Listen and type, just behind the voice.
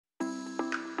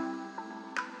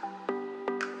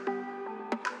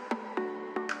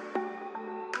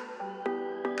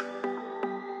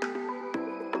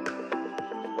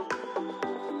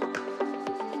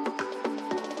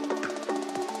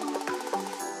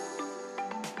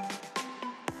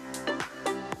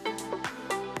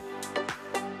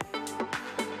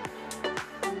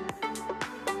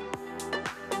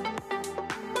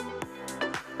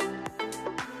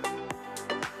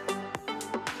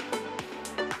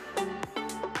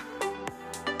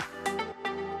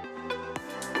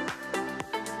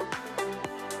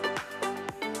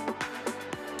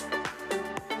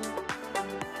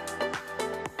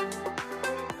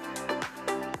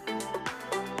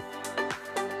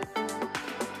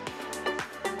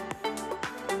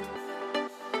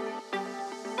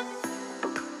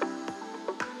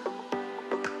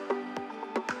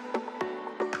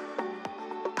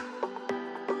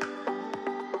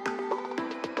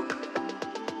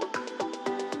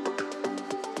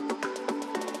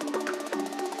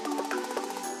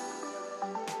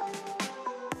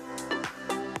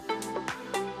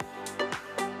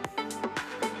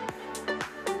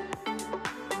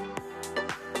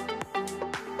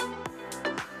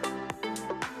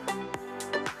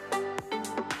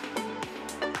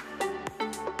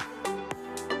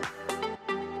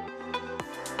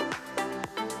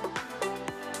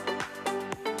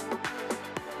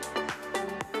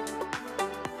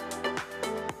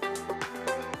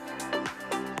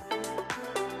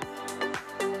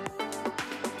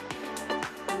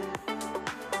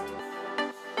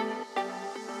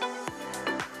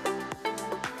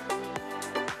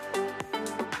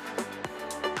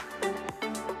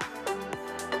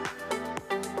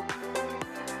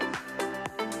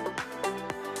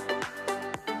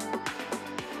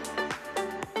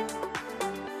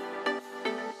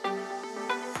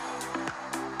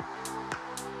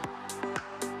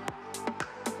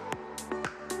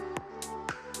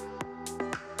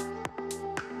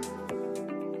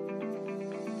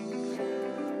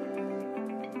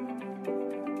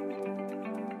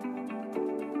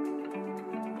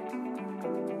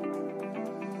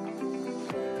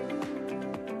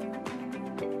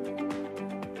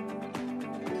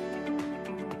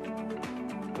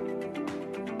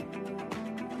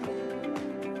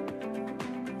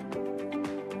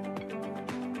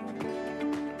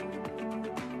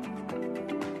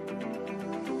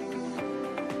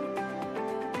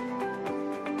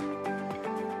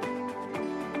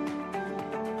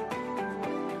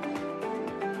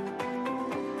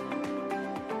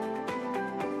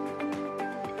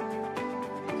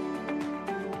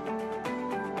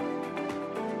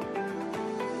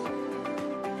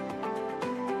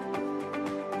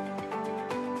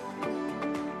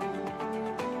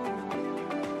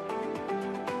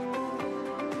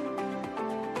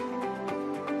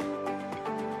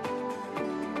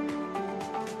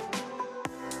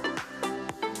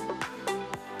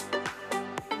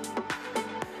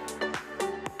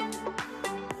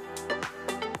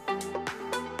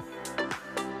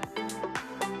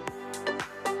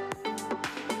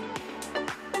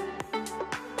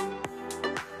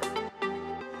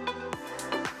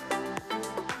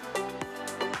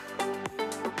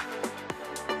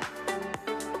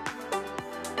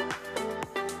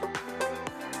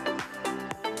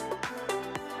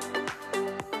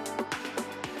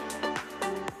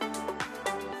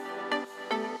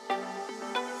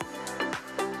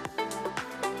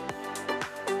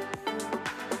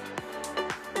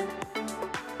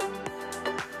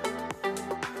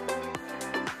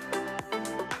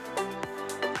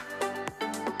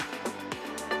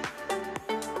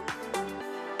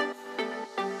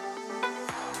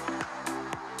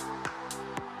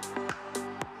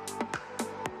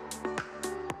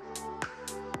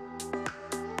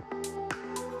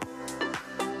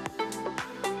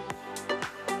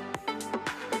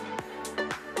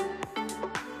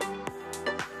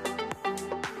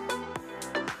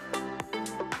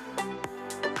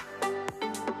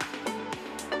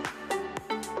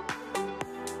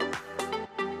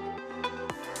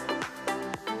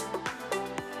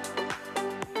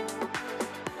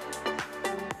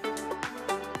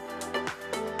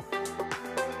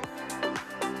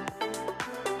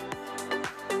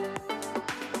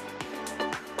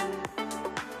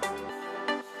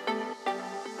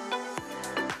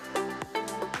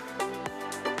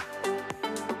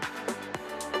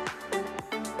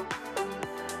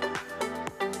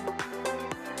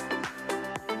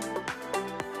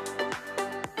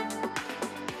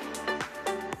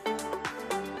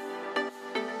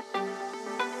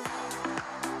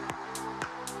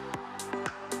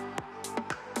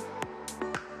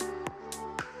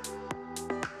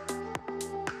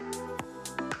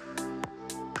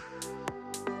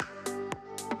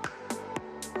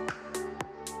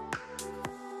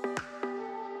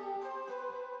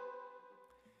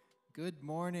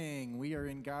morning. We are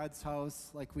in God's house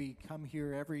like we come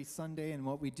here every Sunday, and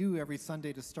what we do every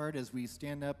Sunday to start is we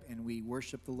stand up and we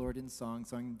worship the Lord in song.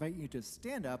 So I invite you to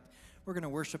stand up. We're going to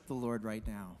worship the Lord right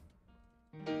now.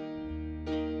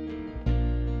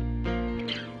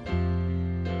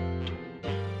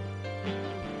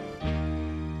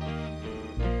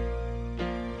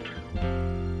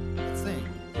 Let's sing.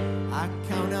 I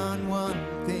count on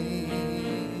one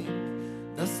thing,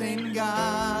 the same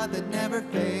God that never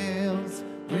fails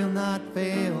will not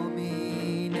fail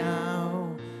me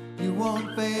now. You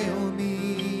won't fail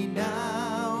me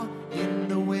now in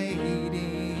the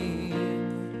waiting.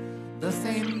 The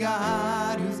same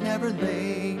God who's never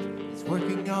late is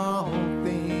working all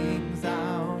things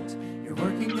out. You're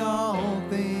working all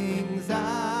things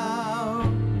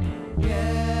out.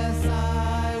 Yes,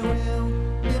 I will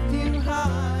lift you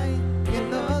high in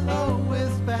the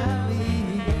lowest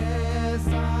valley. Yes,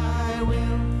 I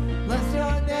will bless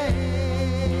your name.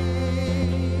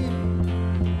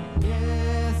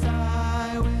 Yes,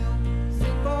 I will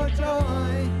sing for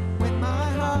joy when my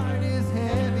heart is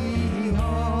heavy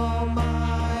all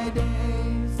my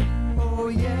days. Oh,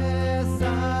 yes,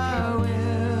 I will.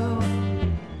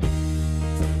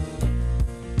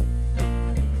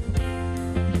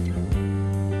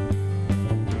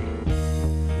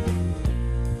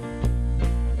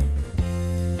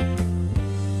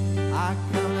 I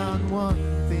count on one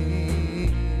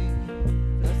thing,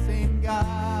 the same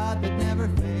God that never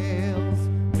fails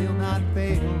will not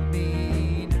fail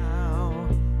me now.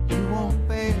 You won't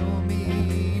fail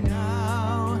me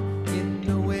now in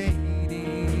the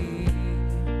waiting.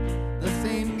 The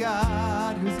same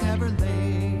God who's never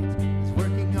late is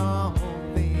working all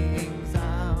things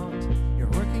out. You're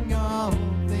working all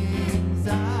things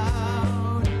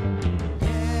out.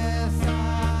 Yes,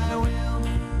 I will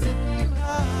lift you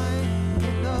high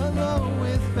in the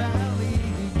lowest valley.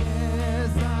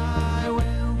 Yes, I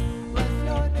will bless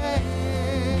your name.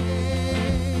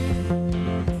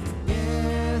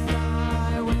 Yes,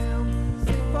 I will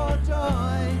sing for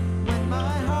joy when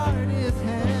my heart is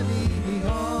heavy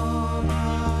all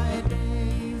my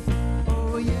days.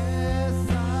 Oh, yes,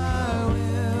 I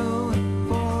will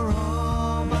for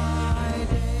all my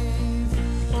days.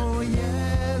 Oh,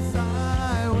 yes,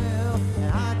 I will.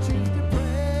 And I choose to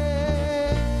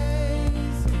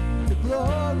praise, to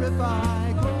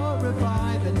glorify,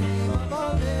 glorify the name of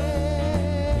our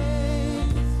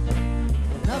names.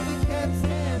 Nothing can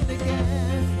stand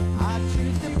against. I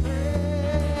choose to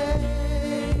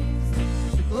praise,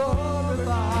 to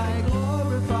glorify,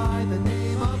 glorify the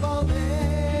name of all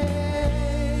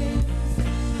names.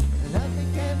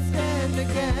 Nothing can stand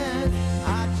against.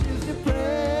 I choose to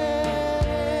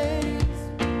praise,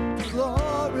 to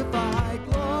glorify,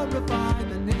 glorify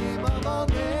the name of all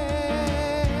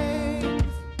names.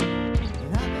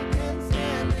 Nothing can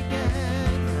stand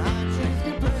against. I choose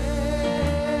to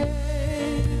praise,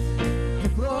 to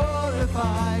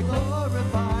glorify,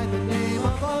 glorify the name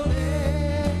of all names.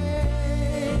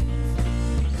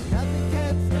 Nothing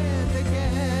can stand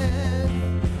against.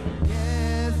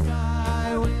 Yes,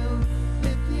 I will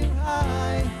lift you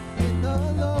high in the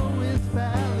lowest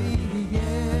valley.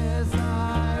 Yes,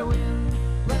 I will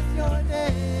bless your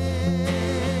name.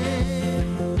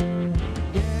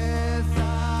 Yes,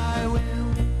 I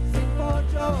will sing for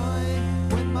joy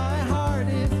when my heart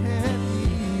is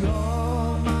heavy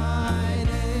all my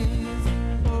days.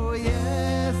 Oh,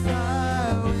 yes,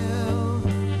 I will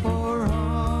for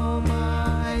all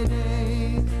my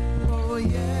days. Oh,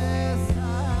 yes,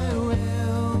 I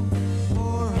will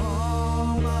for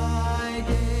all my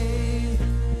days.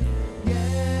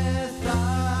 Yes,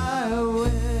 I will.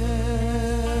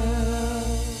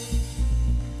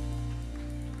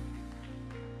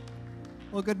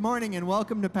 Well, good morning and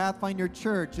welcome to Pathfinder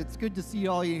Church. It's good to see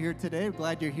all you here today. I'm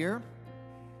glad you're here.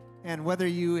 And whether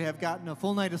you have gotten a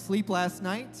full night of sleep last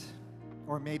night,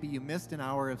 or maybe you missed an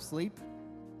hour of sleep,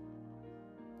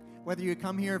 whether you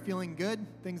come here feeling good,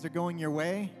 things are going your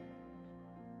way,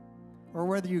 or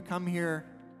whether you come here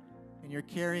and you're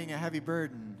carrying a heavy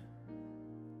burden,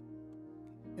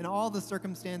 in all the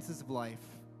circumstances of life,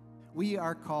 we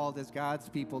are called as God's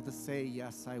people to say,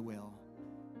 yes, I will.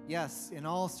 Yes, in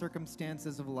all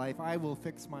circumstances of life, I will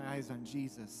fix my eyes on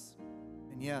Jesus.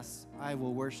 And yes, I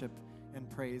will worship and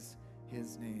praise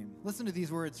his name. Listen to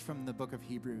these words from the book of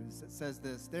Hebrews. It says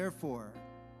this, therefore,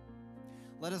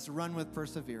 let us run with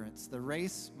perseverance the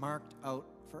race marked out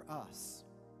for us,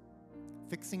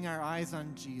 fixing our eyes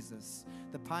on Jesus,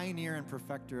 the pioneer and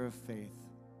perfecter of faith.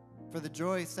 For the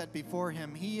joy set before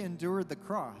him, he endured the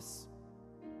cross,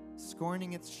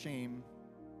 scorning its shame,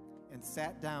 and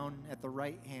sat down at the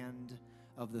right hand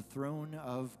of the throne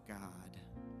of God.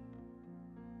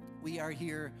 We are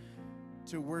here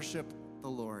to worship the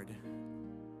Lord.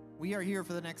 We are here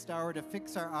for the next hour to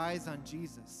fix our eyes on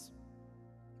Jesus.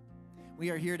 We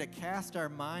are here to cast our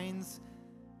minds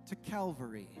to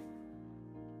Calvary,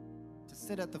 to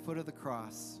sit at the foot of the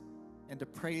cross and to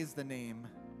praise the name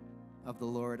of the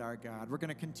Lord our God. We're going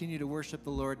to continue to worship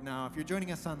the Lord now. If you're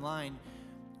joining us online,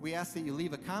 we ask that you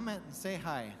leave a comment and say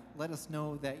hi. Let us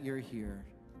know that you're here.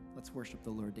 Let's worship the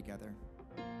Lord together.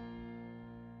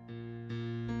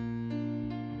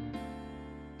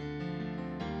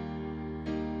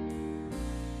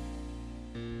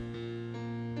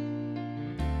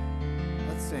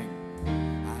 Let's sing.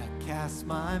 I cast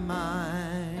my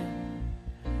mind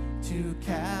to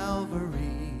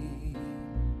Calvary,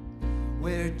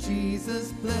 where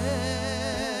Jesus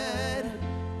bled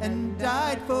and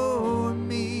died for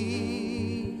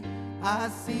me. I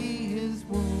see his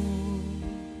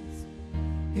wounds,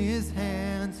 his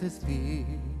hands, his feet,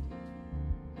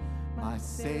 my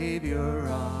Savior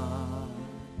on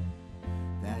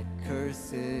that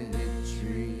cursed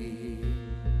tree.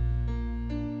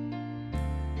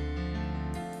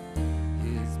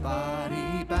 His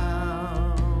body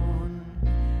bound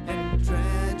and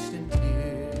drenched in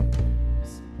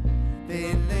tears,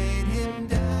 they laid him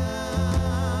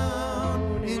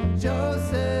down in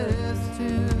Joseph's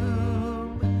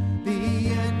tomb, the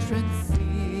entrance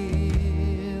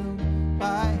sealed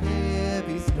by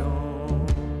heavy stone.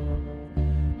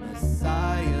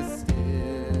 Messiah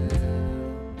still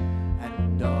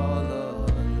and all alone.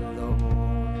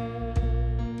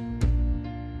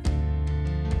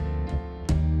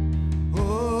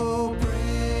 Oh,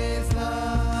 praise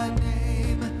the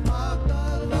name of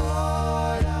the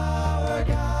Lord our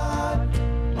God.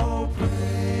 Oh,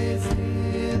 praise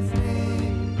his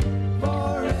name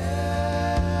forevermore.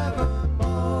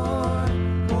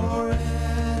 For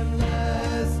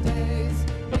endless days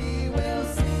we will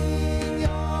sing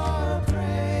your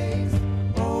praise.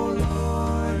 Oh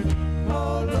Lord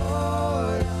our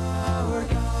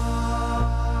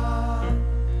God.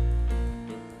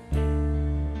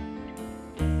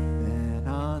 Then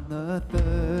on the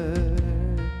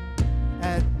third,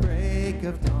 at break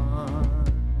of dawn,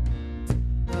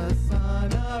 the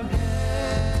Son of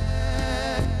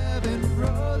Heaven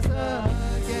rose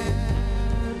again.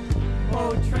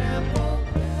 Oh, trampled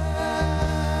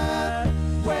death,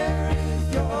 where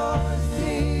is your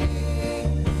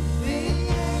sting? The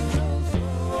angels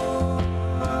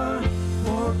roar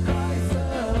for Christ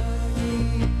the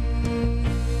King.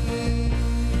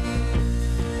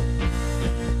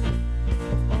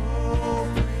 Oh,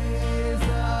 praise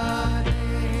the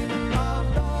name of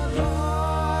the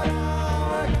Lord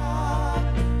our God.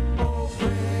 Oh,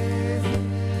 praise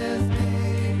his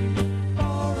name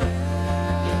forevermore.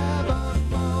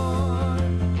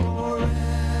 For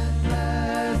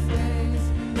endless days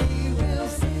we will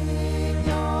sing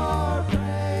your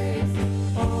praise.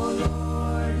 Oh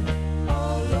Lord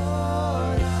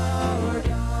our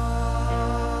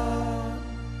God.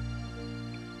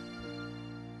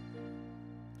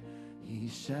 He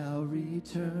shall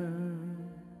return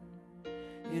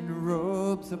in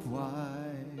robes of white.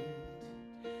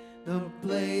 The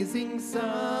blazing sun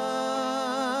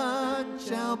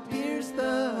shall pierce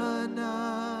the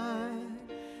night,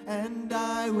 and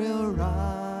I will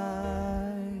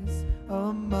rise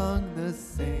among the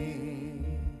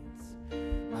saints,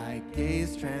 my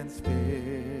gaze transfixed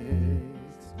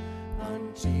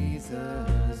on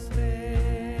Jesus'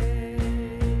 face.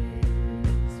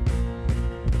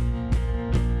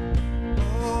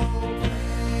 Oh,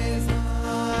 praise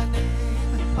the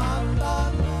name of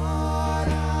the Lord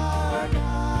our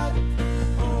God.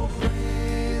 Oh,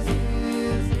 praise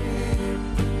his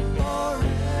name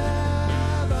forevermore.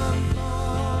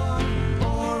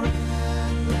 For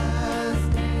endless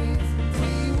days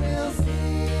we will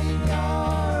sing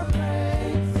your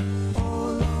praise. Oh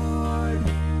Lord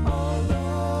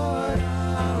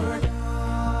our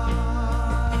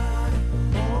God.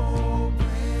 Oh,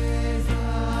 praise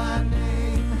the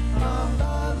name of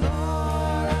the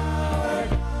Lord our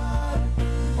God.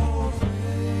 Oh,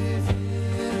 praise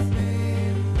his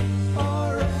name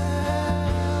forevermore.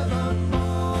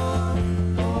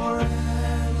 For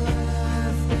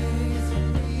endless days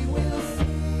we will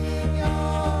sing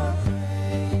your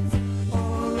praise.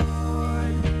 Oh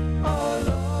Lord our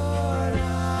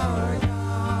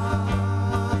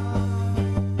God.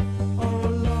 Oh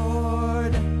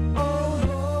Lord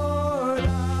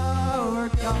our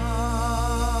God.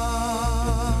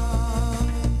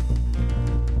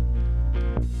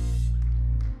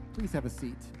 Please have a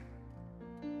seat.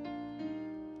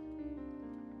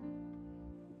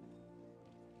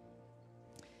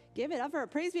 Give it up for a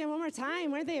praise band one more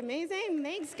time. Weren't they amazing?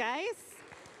 Thanks, guys.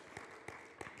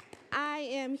 I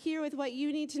am here with what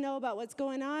you need to know about what's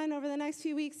going on over the next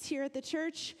few weeks here at the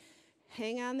church.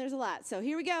 Hang on, there's a lot. So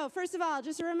here we go. First of all,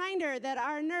 just a reminder that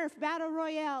our Nerf Battle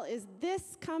Royale is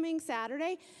this coming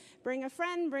Saturday. Bring a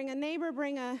friend, bring a neighbor,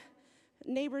 bring a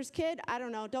neighbor's kid. I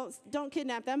don't know. Don't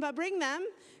kidnap them, but bring them.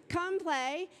 Come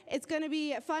play. It's going to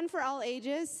be fun for all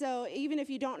ages. So even if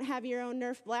you don't have your own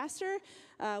Nerf blaster,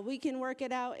 we can work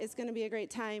it out. It's going to be a great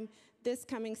time this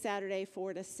coming Saturday,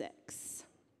 4 to 6.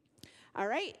 All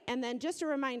right, and then just a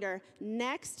reminder,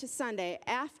 next Sunday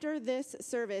after this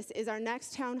service is our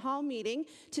next town hall meeting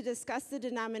to discuss the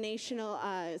denominational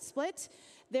split.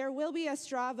 There will be a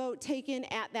straw vote taken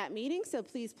at that meeting, so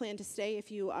please plan to stay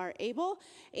if you are able,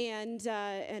 and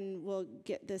we'll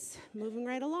get this moving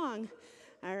right along.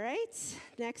 All right,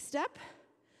 next up.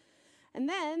 And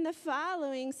then the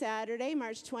following Saturday,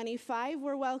 March 25,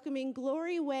 we're welcoming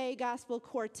Glory Way Gospel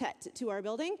Quartet to our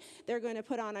building. They're going to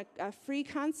put on a free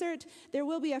concert. There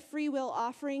will be a free will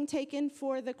offering taken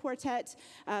for the quartet,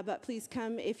 but please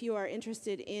come if you are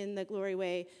interested in the Glory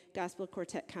Way Gospel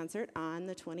Quartet concert on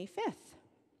the 25th.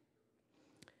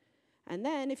 And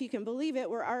then, if you can believe it,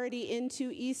 we're already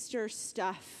into Easter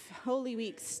stuff, Holy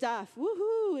Week stuff.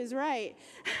 Woohoo is right.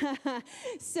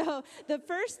 So the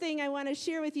first thing I want to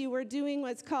share with you, we're doing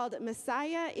what's called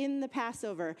Messiah in the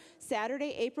Passover,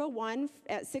 Saturday, April 1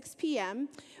 at 6 p.m.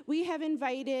 We have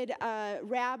invited a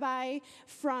rabbi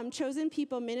from Chosen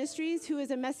People Ministries, who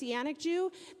is a Messianic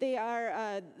Jew. They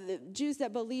are the Jews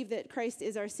that believe that Christ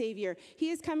is our Savior. He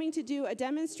is coming to do a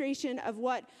demonstration of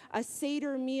what a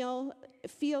Seder meal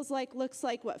feels like, looks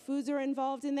like, what foods are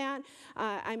involved in that.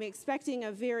 I'm expecting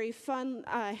a very fun,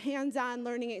 hands-on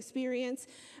learning experience.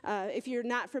 If you're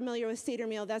not familiar with Seder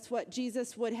meal, that's what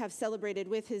Jesus would have celebrated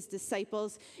with his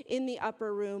disciples in the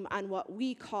upper room on what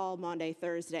we call Maundy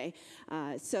Thursday.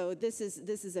 So this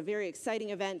is a very exciting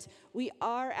event. We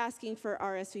are asking for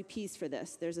RSVPs for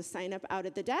this. There's a sign-up out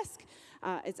at the desk.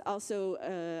 It's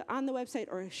also on the website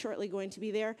or shortly going to be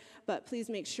there, but please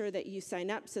make sure that you sign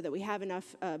up so that we have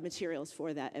enough materials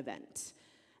for that event.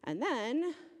 And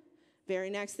then, very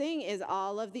next thing is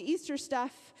all of the Easter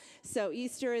stuff. So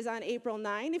Easter is on April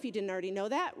 9, if you didn't already know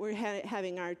that. We're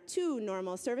having our 2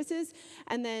 normal services,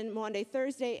 and then Maundy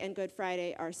Thursday and Good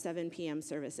Friday are 7 p.m.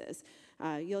 services.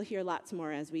 You'll hear lots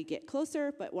more as we get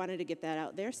closer, but wanted to get that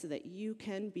out there so that you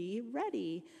can be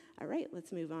ready. All right,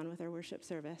 let's move on with our worship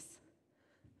service.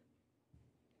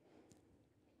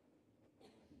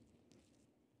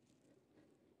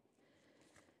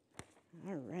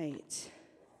 All right.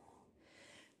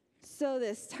 So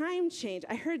this time change,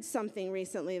 I heard something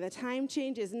recently. The time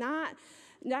change is not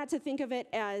to think of it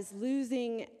as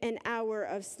losing an hour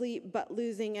of sleep, but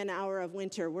losing an hour of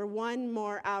winter. We're 1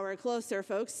 more hour closer,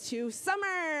 folks, to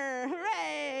summer.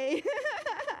 Hooray!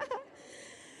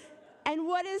 And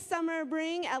what does summer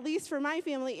bring? At least for my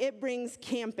family, it brings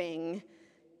camping.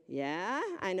 Yeah,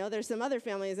 I know there's some other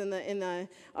families in the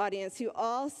audience who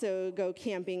also go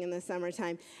camping in the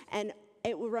summertime. And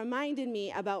it reminded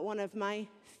me about one of my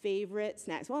favorite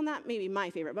snacks. Well, not maybe my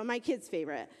favorite, but my kids'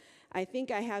 favorite. I think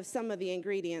I have some of the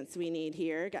ingredients we need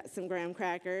here. Got some graham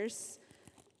crackers,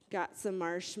 got some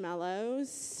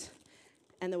marshmallows,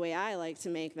 and the way I like to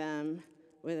make them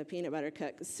with a peanut butter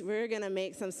cookies. We're going to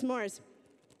make some s'mores.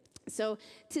 So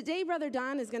today, Brother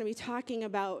Don is going to be talking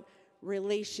about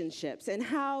relationships and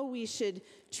how we should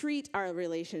treat our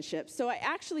relationships. So I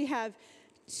actually have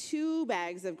 2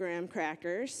 bags of graham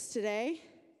crackers today.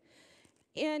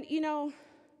 And,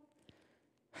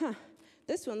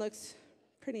 this one looks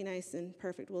pretty nice and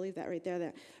perfect. We'll leave that right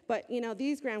there. But,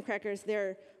 these graham crackers,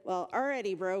 they're,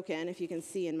 already broken. If you can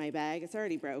see in my bag, it's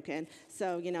already broken.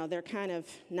 So, they're kind of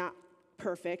not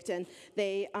perfect. And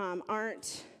they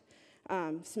aren't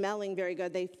smelling very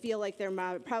good. They feel like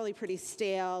they're probably pretty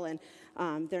stale,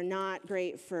 and they're not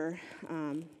great for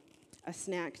a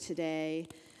snack today.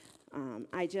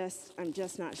 I'm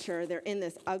just not sure. They're in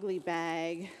this ugly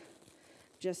bag.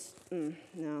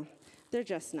 No, they're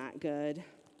just not good.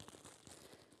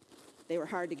 They were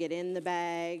hard to get in the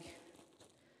bag.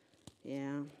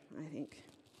 Yeah, I think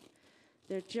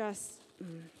they're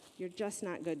you're just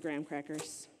not good graham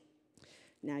crackers.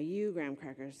 Now you graham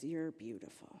crackers, you're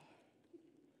beautiful.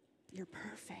 You're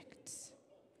perfect.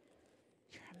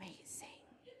 You're amazing.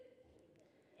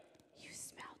 You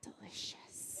smell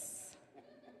delicious.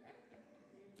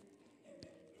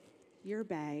 Your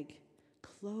bag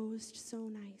closed so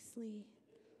nicely.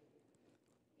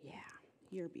 Yeah,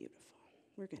 you're beautiful.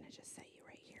 We're going to just set you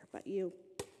right here, but you,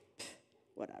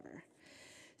 whatever.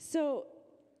 So,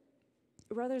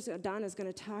 Brother Don is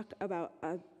going to talk about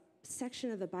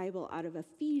section of the Bible out of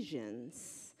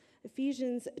Ephesians.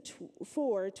 Ephesians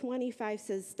 4:25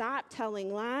 says, "Stop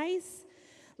telling lies.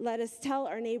 Let us tell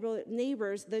our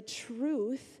neighbors the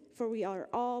truth, for we are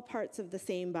all parts of the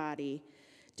same body.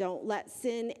 Don't let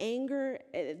sin let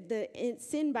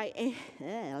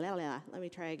me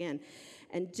try again.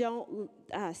 And don't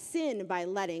sin by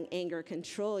letting anger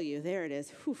control you." There it is.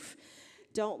 Whew.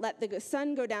 "Don't let the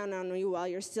sun go down on you while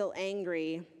you're still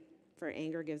angry, for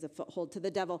anger gives a foothold to the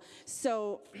devil."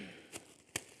 So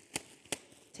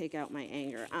take out my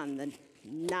anger on the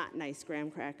not nice graham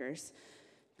crackers.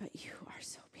 But you are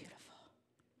so beautiful.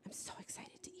 I'm so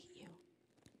excited to eat you.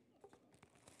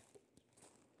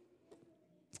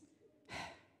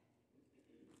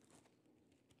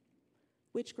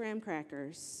 Which graham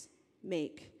crackers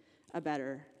make a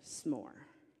better s'more?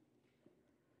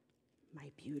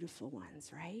 My beautiful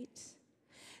ones, right?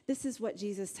 This is what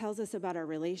Jesus tells us about our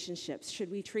relationships. Should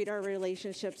we treat our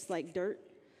relationships like dirt?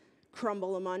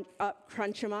 Crumble them up,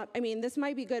 crunch them up? I mean, this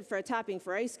might be good for a topping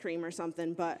for ice cream or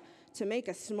something, but to make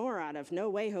a s'more out of, no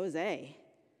way, Jose,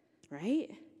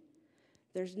 right?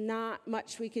 There's not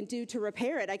much we can do to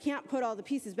repair it. I can't put all the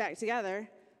pieces back together.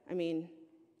 I mean,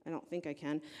 I don't think I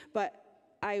can, but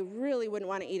I really wouldn't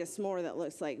want to eat a s'more that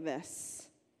looks like this.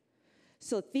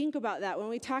 So think about that when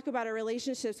we talk about our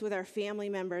relationships with our family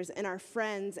members and our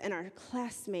friends and our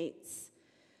classmates,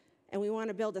 and we want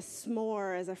to build a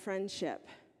s'more as a friendship.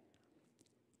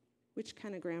 Which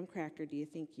kind of graham cracker do you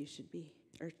think you should be?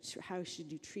 Or how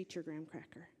should you treat your graham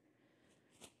cracker?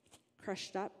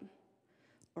 Crushed up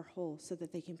or whole, so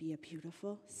that they can be a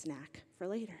beautiful snack for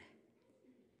later?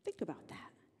 Think about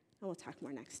that, and we'll talk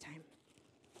more next time.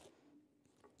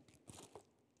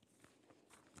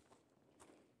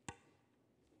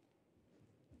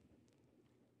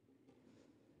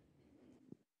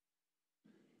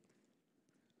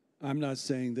 I'm not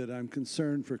saying that I'm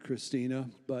concerned for Christina,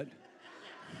 but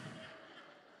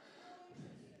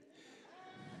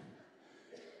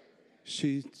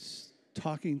she's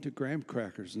talking to graham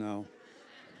crackers now.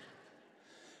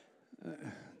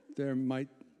 There might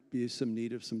be some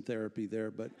need of some therapy there,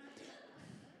 but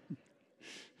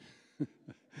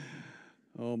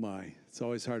oh my, it's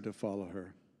always hard to follow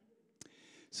her.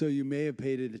 So you may have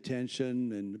paid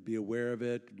attention and be aware of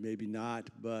it, maybe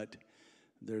not, but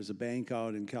there's a bank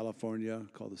out in California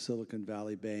called the Silicon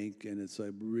Valley Bank, and it's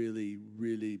a really,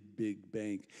 really big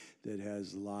bank that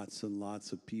has lots and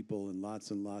lots of people and lots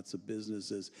of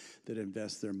businesses that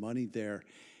invest their money there.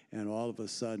 And all of a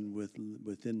sudden,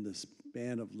 within the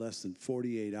span of less than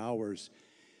 48 hours,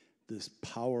 this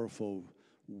powerful,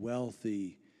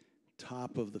 wealthy,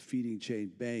 top of the feeding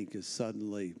chain bank is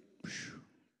suddenly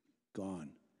gone.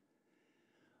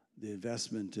 The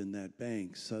investment in that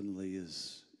bank suddenly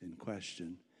is in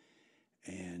question,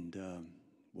 and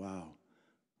wow,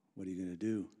 what are you going to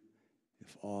do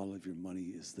if all of your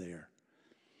money is there?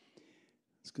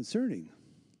 It's concerning.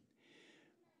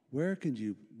 Where can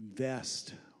you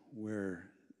invest where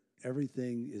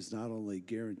everything is not only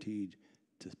guaranteed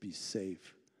to be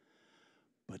safe,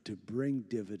 but to bring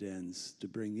dividends, to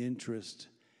bring interest,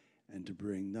 and to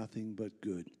bring nothing but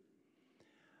good?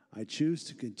 I choose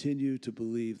to continue to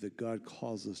believe that God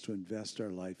calls us to invest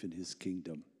our life in His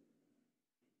kingdom.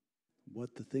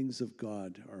 What the things of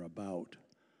God are about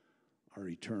are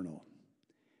eternal,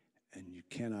 and you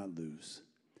cannot lose.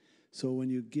 So when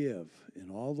you give in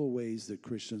all the ways that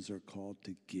Christians are called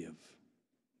to give,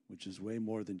 which is way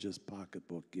more than just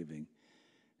pocketbook giving,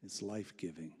 it's life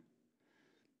giving.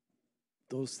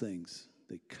 Those things,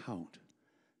 they count.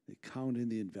 They count in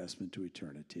the investment to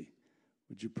eternity.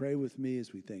 Would you pray with me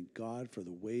as we thank God for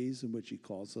the ways in which He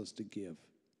calls us to give?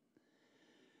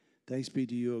 Thanks be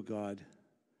to you, O God,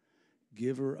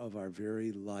 giver of our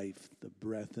very life, the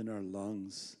breath in our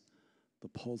lungs, the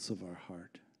pulse of our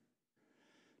heart.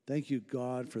 Thank you,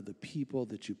 God, for the people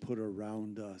that you put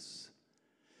around us.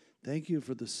 Thank you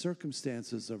for the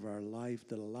circumstances of our life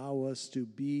that allow us to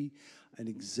be an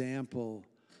example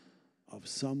of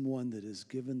someone that has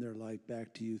given their life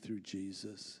back to you through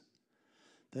Jesus.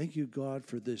 Thank you, God,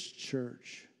 for this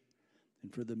church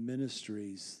and for the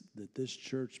ministries that this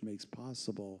church makes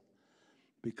possible,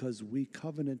 because we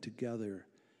covenant together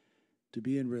to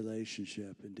be in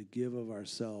relationship and to give of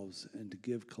ourselves and to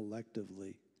give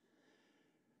collectively.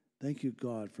 Thank you,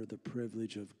 God, for the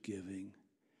privilege of giving.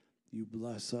 You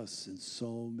bless us in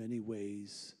so many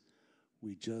ways.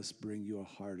 We just bring you a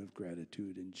heart of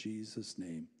gratitude. In Jesus'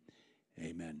 name,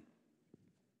 amen.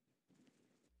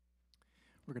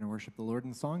 We're going to worship the Lord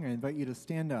in song. I invite you to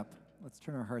stand up. Let's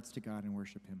turn our hearts to God and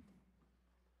worship Him.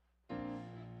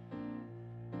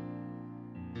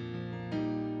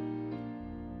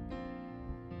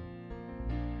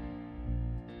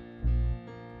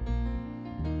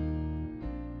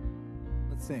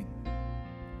 Let's sing.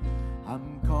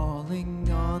 I'm calling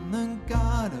on the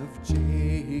God of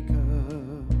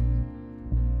Jacob,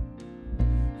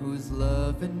 whose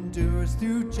love endures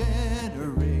through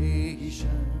generations.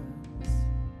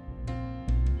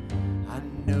 I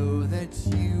know that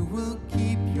you will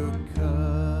keep your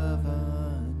covenant.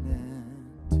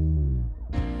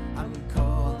 I'm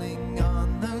calling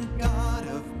on the God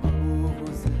of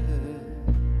Moses,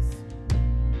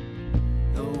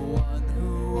 the one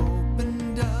who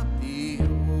opened up the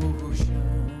ocean.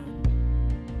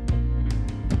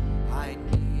 I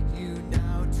need you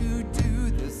now to do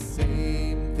the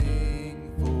same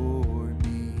thing for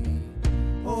me.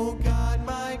 Oh God,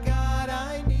 my God,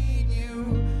 I need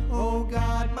you. Oh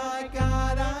God, my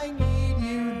God, I need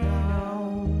you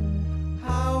now.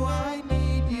 How I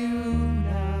need you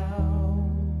now.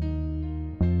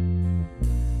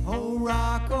 Oh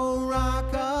rock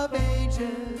of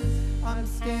ages, I'm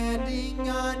standing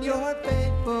on your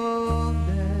faithfulness.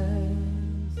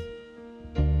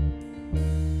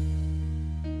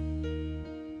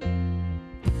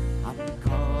 I'm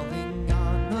calling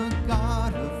on the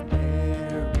God of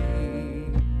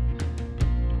Mary,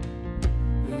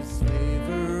 whose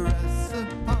favor rests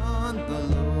upon the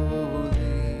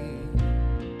lowly.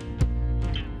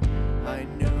 I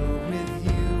know with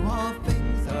you all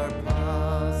things are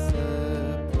possible.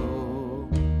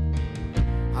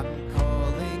 I'm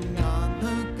calling on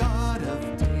the God of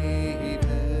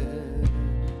David,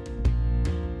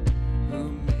 who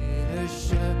made a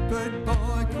shepherd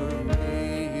boy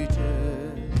courageous.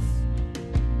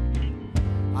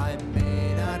 I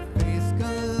may not face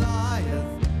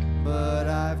Goliath, but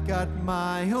I've got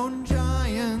my own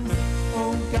giants.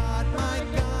 Oh God, my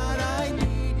God, I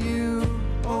need you.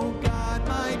 Oh God,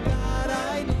 my God,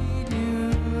 I need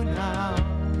you now.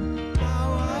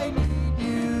 How I need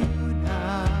you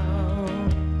now.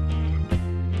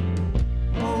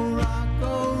 Oh rock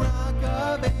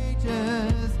of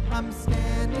ages, I'm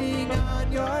standing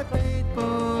on your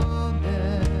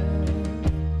faithfulness.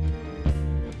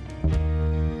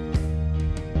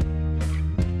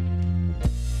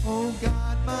 Oh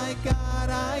God, my God,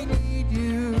 I need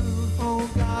you. Oh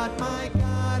God, my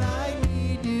God, I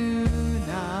need you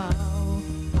now.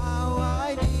 How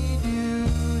I need you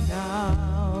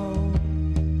now.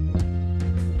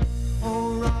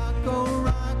 Oh rock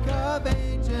of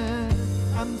ages,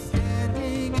 I'm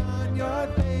standing on your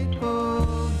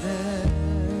faithfulness.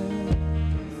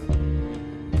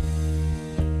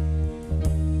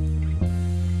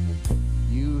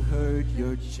 You heard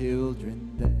your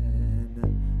children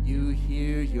then, you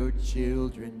hear your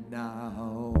children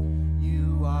now.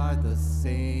 You are the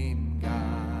same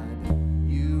God.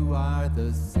 You are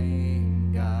the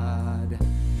same God.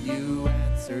 You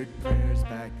answered prayers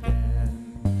back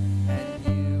then, and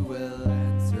you will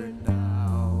answer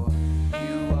now.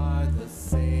 You are the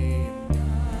same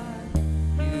God.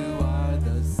 You are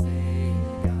the same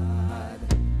God.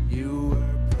 You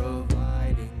were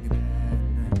providing then.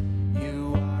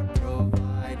 You are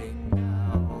providing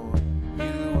now.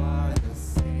 You are the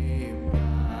same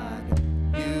God.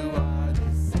 You are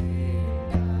the same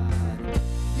God.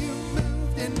 You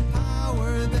moved in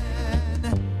power then.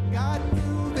 God,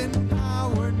 move in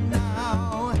power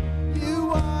now.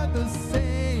 You are the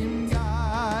same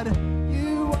God.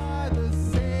 You are the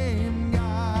same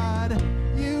God.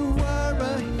 You were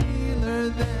a healer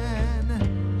then.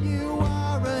 You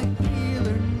are a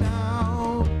healer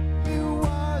now. You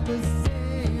are the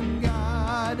same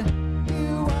God.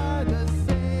 You are the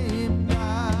same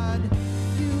God.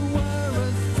 You were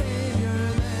a savior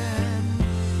then.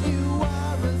 You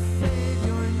are a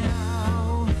savior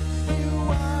now. You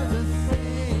are the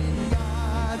same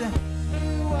God.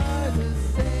 You are the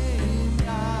same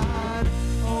God.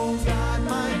 Oh God,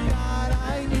 my God,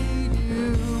 I need you.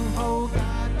 Oh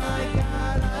God, my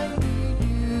God, I need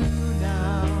you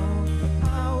now.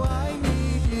 How I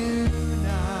need you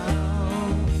now.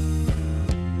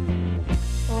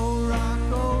 Oh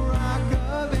rock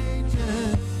of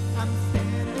ages, I'm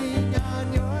standing on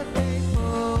your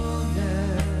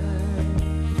faithfulness.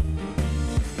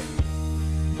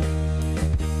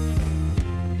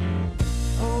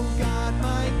 Oh God,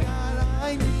 my God,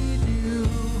 I need you.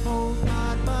 Oh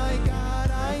God, my God,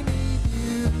 I need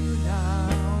you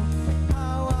now.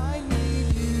 How I need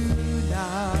you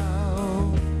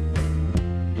now.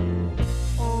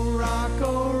 Oh rock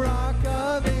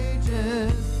of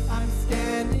ages, I'm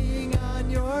standing on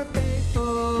your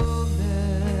faithfulness.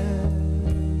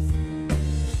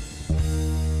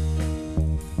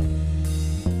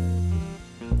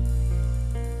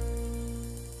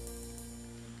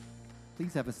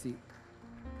 Please have a seat.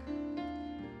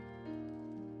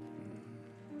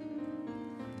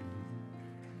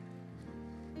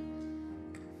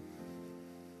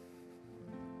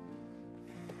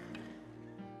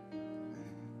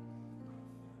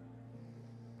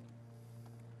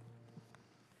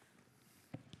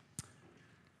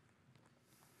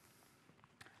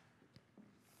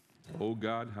 Oh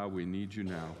God, how we need you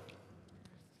now.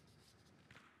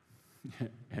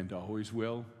 And always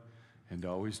will, and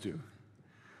always do.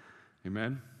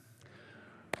 Amen.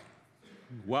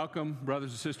 Welcome, brothers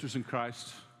and sisters in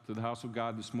Christ, to the house of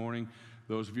God this morning.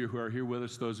 Those of you who are here with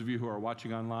us, those of you who are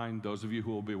watching online, those of you who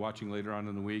will be watching later on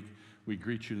in the week, we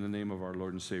greet you in the name of our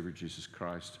Lord and Savior, Jesus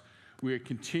Christ. We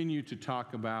continue to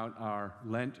talk about our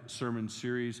Lent sermon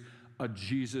series, A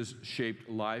Jesus-Shaped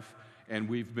Life, and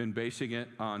we've been basing it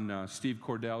on Steve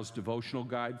Cordell's devotional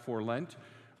guide for Lent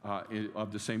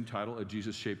of the same title, A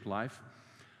Jesus-Shaped Life.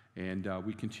 And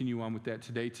we continue on with that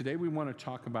today. Today we want to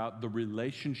talk about the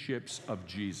relationships of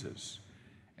Jesus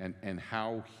and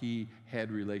how he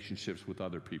had relationships with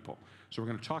other people. So we're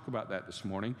going to talk about that this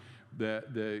morning.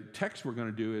 The text we're going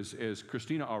to do is, as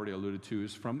Christina already alluded to,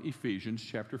 is from Ephesians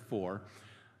chapter 4,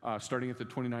 starting at the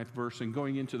 29th verse and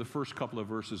going into the first couple of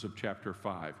verses of chapter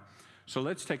 5. So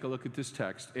let's take a look at this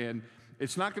text. And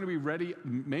it's not going to be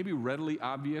maybe readily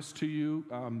obvious to you,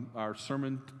 our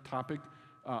sermon topic,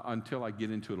 until I get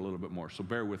into it a little bit more. So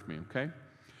bear with me, okay?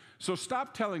 So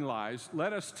stop telling lies.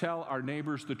 Let us tell our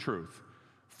neighbors the truth.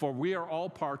 For we are all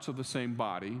parts of the same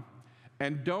body.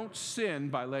 And don't sin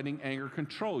by letting anger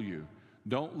control you.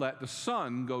 Don't let the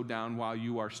sun go down while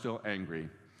you are still angry.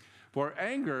 For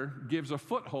anger gives a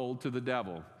foothold to the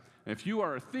devil. And if you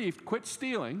are a thief, quit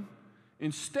stealing.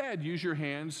 Instead, use your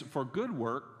hands for good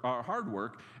work, hard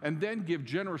work, and then give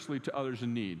generously to others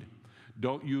in need.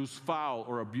 Don't use foul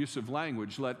or abusive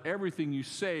language. Let everything you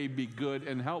say be good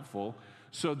and helpful,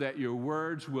 so that your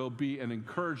words will be an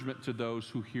encouragement to those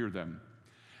who hear them.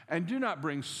 And do not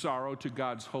bring sorrow to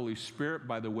God's Holy Spirit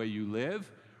by the way you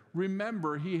live.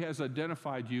 Remember, he has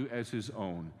identified you as his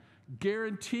own,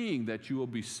 guaranteeing that you will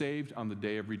be saved on the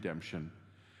day of redemption.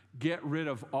 Get rid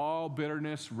of all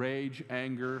bitterness, rage,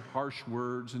 anger, harsh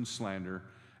words, and slander,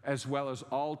 as well as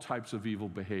all types of evil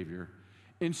behavior.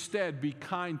 Instead, be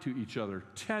kind to each other,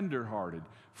 tender-hearted,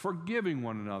 forgiving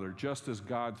one another, just as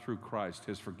God through Christ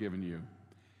has forgiven you.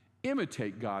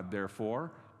 Imitate God,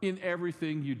 therefore, in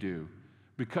everything you do,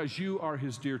 because you are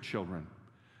his dear children.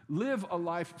 Live a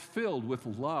life filled with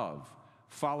love,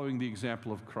 following the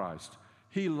example of Christ.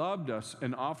 He loved us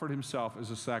and offered himself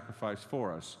as a sacrifice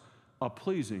for us, a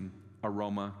pleasing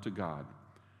aroma to God.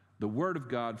 The word of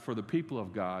God for the people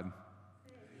of God.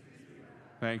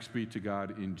 Thanks be to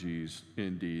God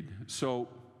indeed. So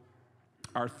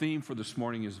our theme for this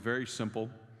morning is very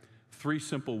simple. 3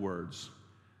 simple words,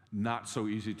 not so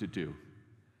easy to do.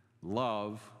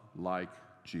 Love like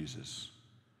Jesus.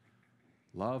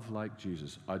 Love like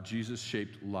Jesus. A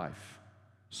Jesus-shaped life.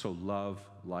 So love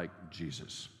like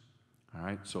Jesus. All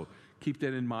right, so keep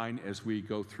that in mind as we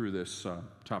go through this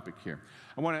topic here.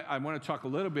 I want to talk a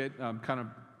little bit, kind of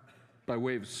by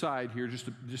way of side here,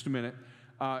 just a minute.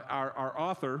 Our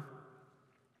author,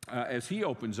 as he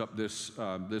opens up this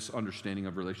understanding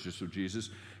of relationships with Jesus,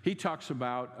 he talks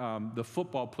about the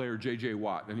football player J.J.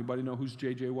 Watt. Anybody know who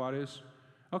J.J. Watt is?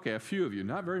 Okay, a few of you.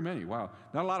 Not very many. Wow.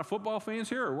 Not a lot of football fans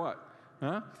here or what?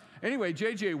 Huh? Anyway,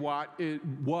 J.J. Watt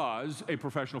was a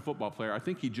professional football player. I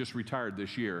think he just retired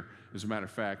this year, as a matter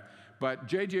of fact. But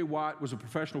J.J. Watt was a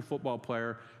professional football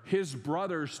player. His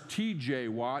brothers, T.J.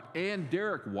 Watt and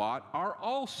Derek Watt, are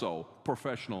also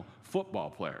professional football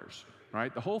players,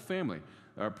 right? The whole family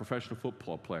are professional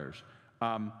football players.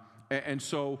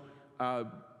 So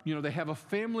they have a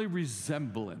family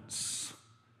resemblance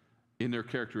in their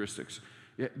characteristics.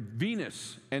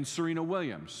 Venus and Serena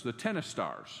Williams, the tennis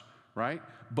stars, right?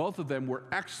 Both of them were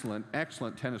excellent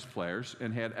tennis players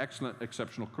and had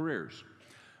exceptional careers.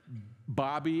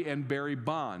 Bobby and Barry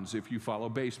Bonds, if you follow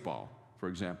baseball, for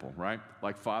example, right?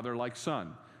 Like father, like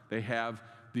son. They have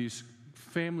these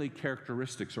family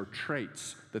characteristics or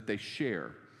traits that they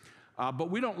share. But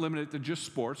we don't limit it to just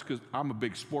sports, because I'm a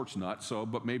big sports nut,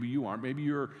 but maybe you aren't. Maybe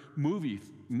you're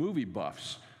movie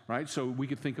buffs, right? So we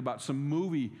could think about some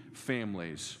movie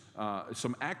families,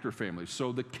 some actor families.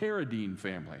 So the Carradine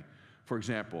family, for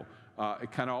example,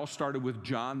 it kind of all started with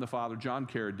John, the father, John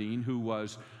Carradine, who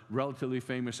was a relatively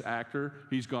famous actor.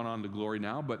 He's gone on to glory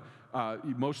now, but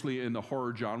mostly in the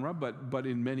horror genre, but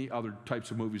in many other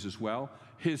types of movies as well.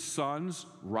 His sons,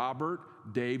 Robert,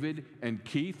 David, and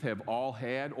Keith, have all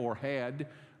had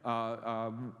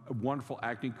wonderful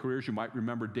acting careers. You might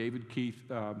remember David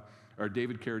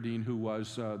Carradine, who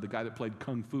was the guy that played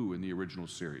Kung Fu in the original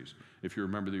series, if you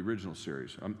remember the original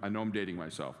series. I know I'm dating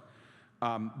myself.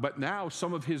 But now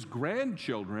some of his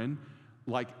grandchildren,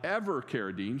 like Ever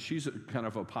Carradine, she's kind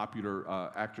of a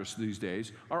popular actress these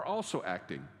days, are also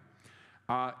acting.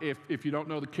 If you don't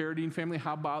know the Carradine family,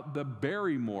 how about the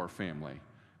Barrymore family?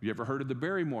 You ever heard of the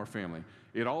Barrymore family?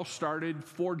 It all started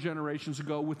 4 generations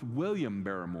ago with William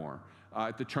Barrymore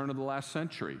at the turn of the last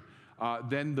century.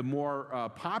 Then the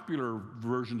more popular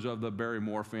versions of the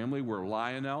Barrymore family were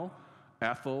Lionel,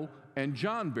 Ethel, and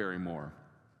John Barrymore.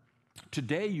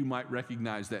 Today, you might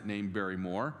recognize that name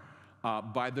Barrymore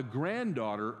by the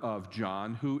granddaughter of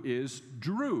John, who is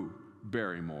Drew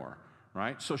Barrymore,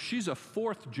 right? So she's a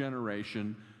 4th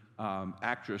generation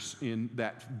actress in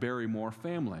that Barrymore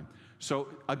family. So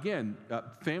again,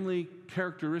 family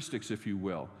characteristics, if you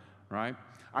will, right?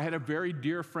 I had a very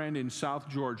dear friend in South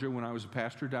Georgia when I was a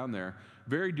pastor down there,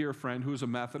 very dear friend who was a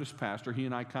Methodist pastor. He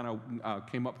and I kind of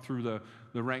came up through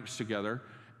the ranks together.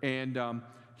 And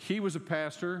he was a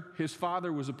pastor, his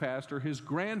father was a pastor, his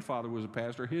grandfather was a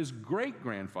pastor, his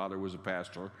great-grandfather was a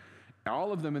pastor,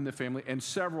 all of them in the family, and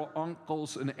several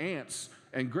uncles and aunts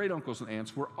and great-uncles and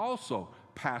aunts were also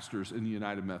pastors in the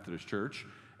United Methodist Church,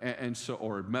 and so,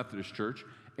 or Methodist Church,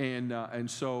 and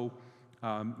so,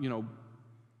 you know,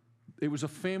 it was a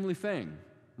family thing,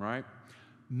 right?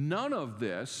 None of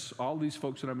this, all these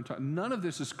folks that I've been talking, none of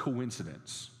this is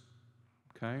coincidence,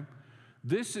 okay?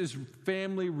 This is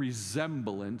family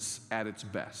resemblance at its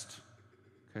best,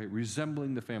 okay?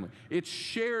 Resembling the family. It's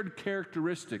shared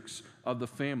characteristics of the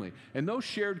family, and those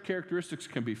shared characteristics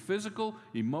can be physical,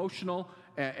 emotional,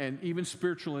 and even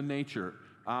spiritual in nature.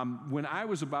 When I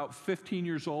was about 15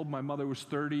 years old, my mother was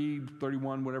 30,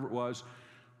 31, whatever it was,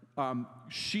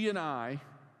 she and I,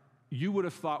 you would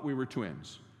have thought we were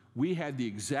twins. We had the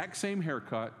exact same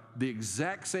haircut, the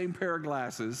exact same pair of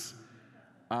glasses.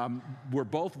 We're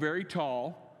both very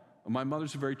tall. My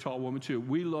mother's a very tall woman, too.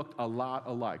 We looked a lot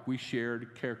alike. We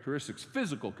shared characteristics,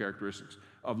 physical characteristics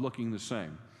of looking the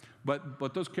same.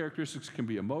 But those characteristics can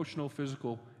be emotional,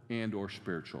 physical, and or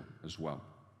spiritual as well.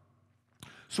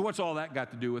 So what's all that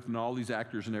got to do with, and all these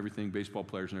actors and everything, baseball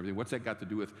players and everything, what's that got to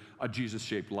do with a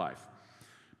Jesus-shaped life?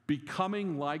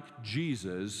 Becoming like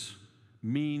Jesus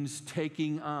means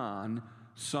taking on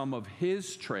some of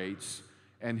his traits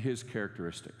and his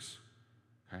characteristics,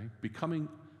 okay? Becoming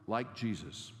like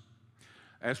Jesus.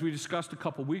 As we discussed a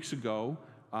couple weeks ago,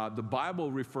 the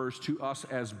Bible refers to us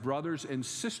as brothers and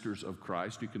sisters of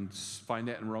Christ. You can find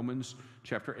that in Romans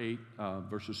chapter 8,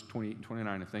 verses 28 and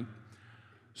 29, I think.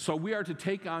 So we are to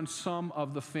take on some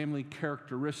of the family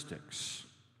characteristics,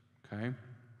 okay?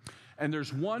 And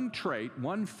there's one trait,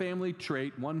 one family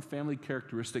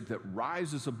characteristic that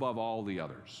rises above all the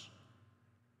others.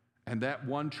 And that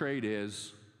one trait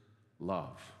is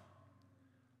love.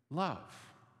 Love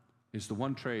is the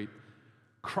one trait.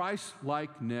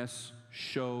 Christ-likeness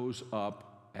shows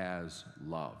up as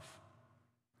love.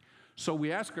 So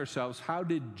we ask ourselves, how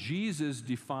did Jesus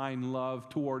define love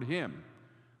toward him?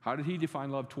 How did he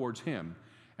define love towards him?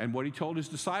 And what he told his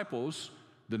disciples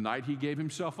the night he gave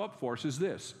himself up for us is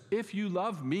this: if you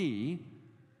love me,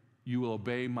 you will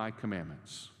obey my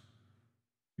commandments.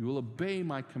 You will obey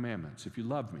my commandments if you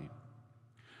love me.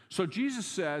 So Jesus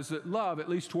says that love, at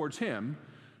least towards him,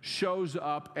 shows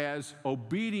up as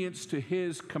obedience to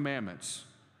his commandments.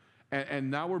 And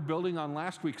now we're building on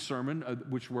last week's sermon,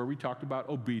 where we talked about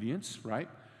obedience, right?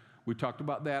 We talked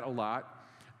about that a lot.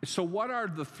 So what are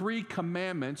the 3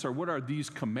 commandments, or what are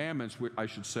these commandments, I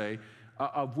should say,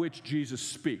 of which Jesus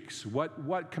speaks?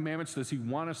 What commandments does he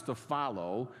want us to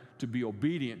follow to be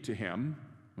obedient to him,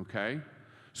 okay?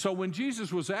 So when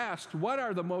Jesus was asked, what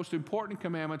are the most important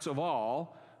commandments of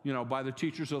all, you know, by the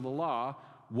teachers of the law,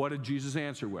 what did Jesus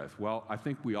answer with? Well, I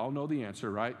think we all know the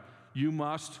answer, right? You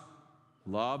must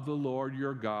love the Lord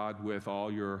your God with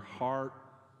all your heart,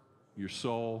 your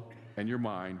soul, and your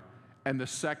mind. And the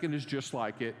second is just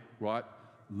like it, what?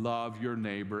 Love your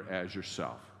neighbor as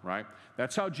yourself, right?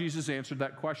 That's how Jesus answered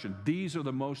that question. These are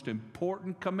the most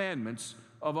important commandments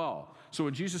of all. So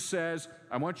when Jesus says,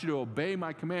 I want you to obey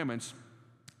my commandments,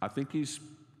 I think he's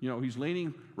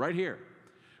leaning right here.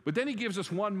 But then he gives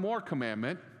us one more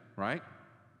commandment, right?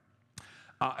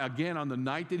 Again, on the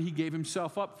night that he gave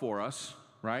himself up for us,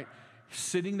 right?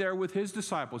 Sitting there with his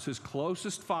disciples, his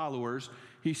closest followers,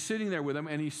 he's sitting there with them,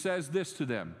 and he says this to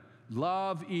them: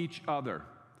 love each other.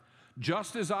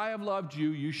 Just as I have loved you,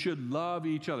 you should love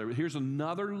each other. Here's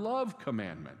another love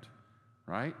commandment,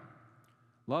 right?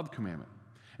 Love commandment.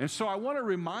 And so I want to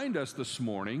remind us this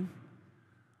morning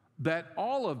that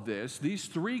all of this, these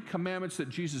 3 commandments that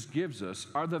Jesus gives us,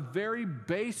 are the very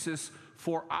basis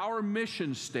for our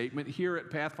mission statement here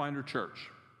at Pathfinder Church.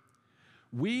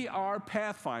 We are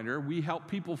Pathfinder. We help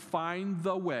people find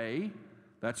the way.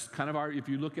 That's kind of if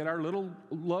you look at our little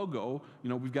logo, you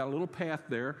know, we've got a little path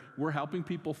there. We're helping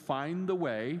people find the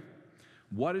way.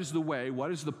 What is the way?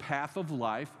 What is the path of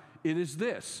life? It is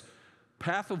this.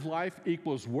 Path of life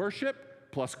equals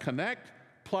worship plus connect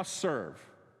plus serve.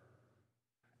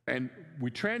 And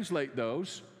we translate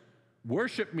those.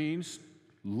 Worship means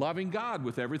loving God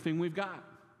with everything we've got,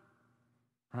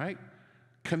 right?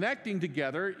 Connecting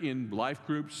together in life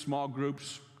groups, small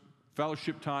groups,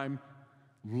 fellowship time,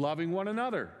 loving one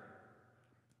another.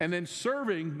 And then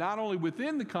serving, not only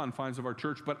within the confines of our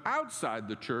church, but outside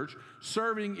the church.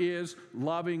 Serving is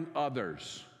loving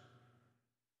others.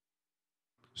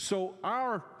 So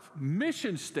our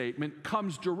mission statement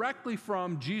comes directly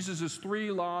from Jesus'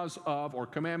 3 laws of, or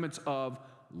commandments of,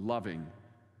 loving.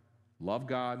 Love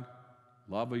God,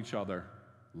 love each other,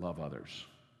 love others.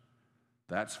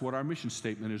 That's what our mission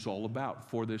statement is all about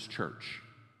for this church.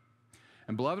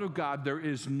 And beloved of God, there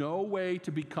is no way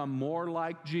to become more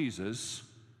like Jesus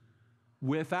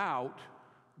without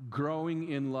growing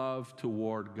in love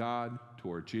toward God,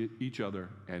 toward each other,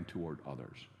 and toward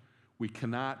others. We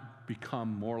cannot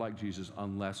become more like Jesus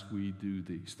unless we do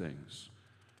these things,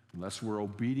 unless we're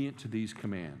obedient to these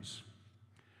commands.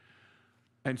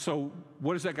 And so,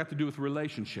 what does that got to do with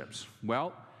relationships?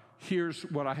 Well, here's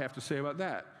what I have to say about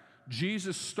that.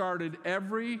 Jesus started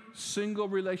every single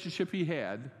relationship he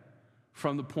had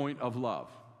from the point of love.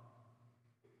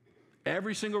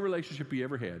 Every single relationship he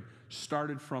ever had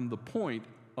started from the point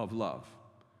of love.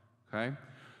 Okay?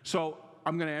 So,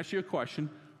 I'm going to ask you a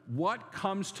question. What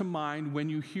comes to mind when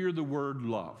you hear the word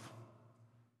love?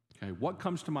 Okay, what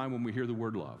comes to mind when we hear the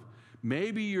word love?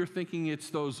 Maybe you're thinking it's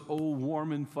those old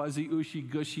warm and fuzzy,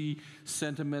 ushy-gushy,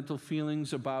 sentimental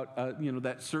feelings about,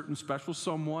 that certain special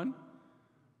someone.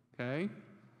 Okay?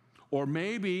 Or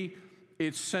maybe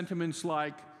it's sentiments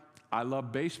like, I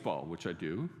love baseball, which I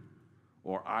do,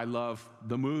 or I love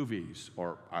the movies,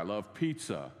 or I love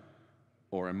pizza,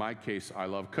 or in my case, I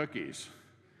love cookies,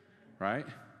 right?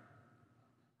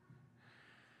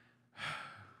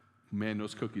 Man,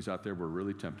 those cookies out there were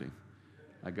really tempting,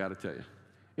 I got to tell you.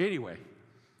 Anyway,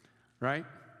 right?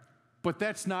 But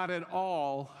that's not at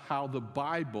all how the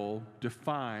Bible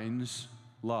defines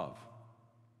love.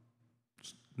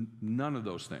 None of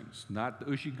those things. Not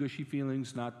the ushy-gushy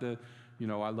feelings, not the,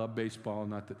 I love baseball,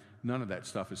 none of that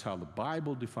stuff is how the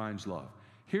Bible defines love.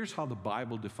 Here's how the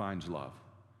Bible defines love.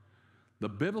 The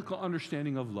biblical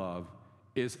understanding of love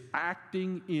is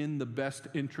acting in the best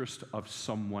interest of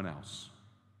someone else.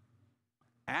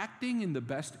 Acting in the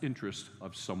best interest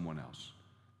of someone else.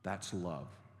 That's love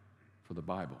for the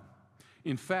Bible.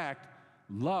 In fact,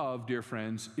 love, dear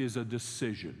friends, is a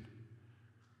decision.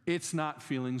 It's not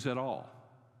feelings at all.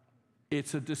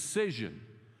 It's a decision.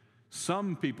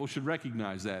 Some people should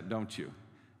recognize that, don't you?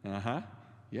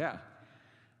 Yeah.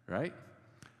 Right?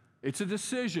 It's a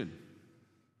decision.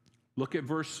 Look at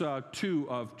verse 2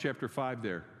 of chapter 5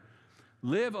 there.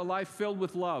 Live a life filled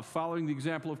with love, following the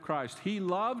example of Christ. He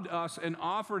loved us and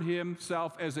offered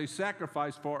himself as a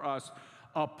sacrifice for us,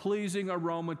 a pleasing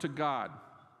aroma to God.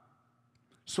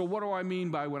 So what do I mean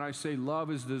by when I say love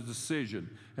is the decision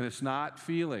and it's not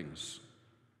feelings?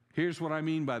 Here's what I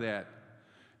mean by that.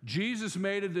 Jesus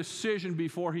made a decision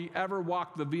before he ever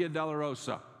walked the Via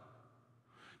Dolorosa.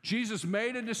 Jesus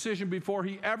made a decision before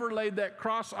he ever laid that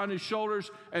cross on his shoulders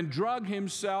and drug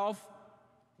himself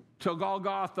to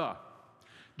Golgotha.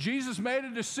 Jesus made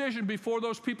a decision before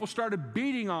those people started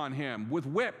beating on him with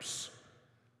whips.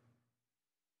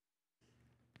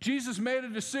 Jesus made a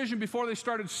decision before they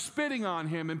started spitting on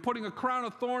him and putting a crown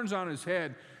of thorns on his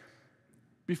head,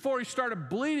 before he started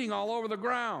bleeding all over the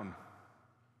ground.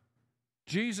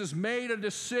 Jesus made a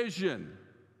decision.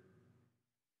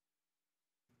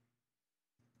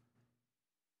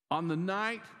 On the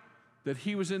night that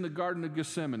he was in the Garden of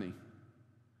Gethsemane,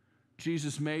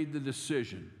 Jesus made the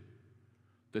decision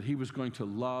that he was going to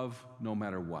love no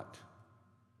matter what.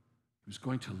 He was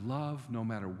going to love no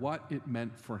matter what it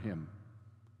meant for him.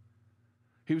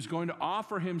 He was going to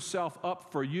offer himself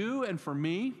up for you and for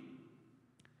me.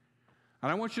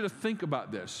 And I want you to think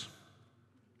about this.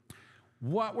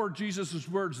 What were Jesus'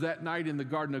 words that night in the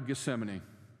Garden of Gethsemane?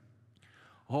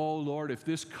 Oh, Lord, if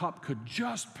this cup could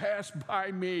just pass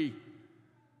by me.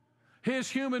 His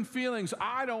human feelings,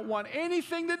 I don't want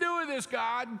anything to do with this,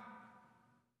 God.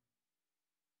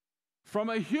 From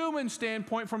a human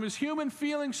standpoint, from his human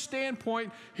feeling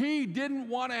standpoint, he didn't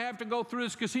want to have to go through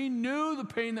this because he knew the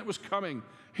pain that was coming.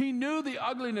 He knew the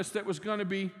ugliness that was going to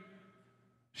be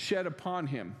shed upon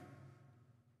him.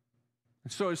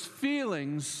 And so his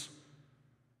feelings,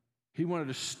 he wanted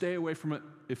to stay away from it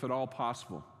if at all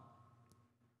possible.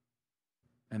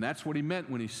 And that's what he meant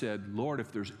when he said, Lord,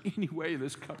 if there's any way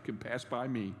this cup can pass by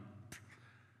me.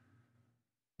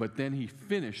 But then he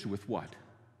finished with what?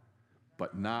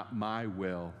 But not my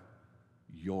will,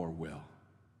 your will.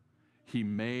 He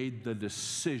made the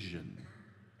decision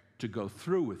to go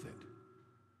through with it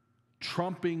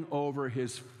trumping over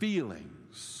his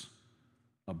feelings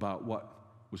about what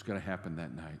was going to happen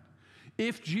that night.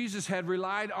 If Jesus had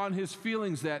relied on his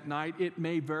feelings that night, it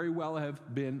may very well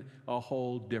have been a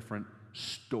whole different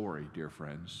story, dear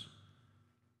friends.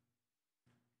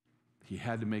 He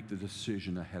had to make the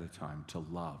decision ahead of time to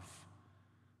love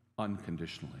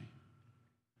unconditionally.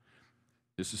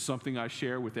 This is something I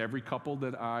share with every couple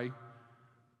that I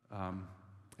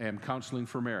am counseling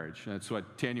for marriage. And that's why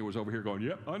Tanya was over here going,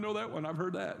 yep, I know that one, I've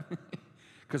heard that.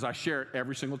 Because I share it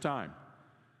every single time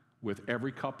with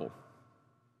every couple.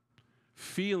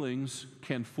 Feelings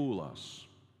can fool us.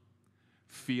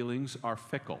 Feelings are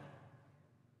fickle.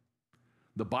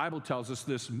 The Bible tells us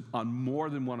this on more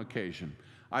than one occasion.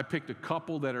 I picked a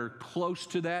couple that are close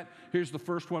to that. Here's the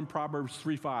first one, Proverbs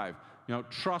 3:5.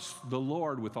 Trust the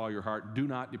Lord with all your heart. Do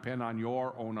not depend on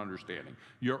your own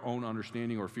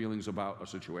understanding or feelings about a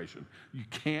situation. You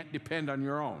can't depend on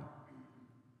your own,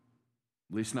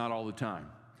 at least not all the time.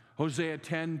 Hosea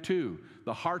 10:2.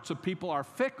 The hearts of people are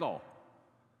fickle.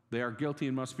 They are guilty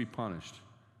and must be punished.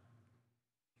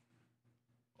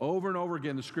 Over and over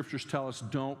again, the scriptures tell us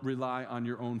don't rely on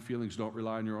your own feelings. Don't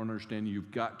rely on your own understanding.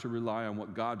 You've got to rely on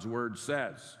what God's word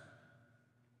says.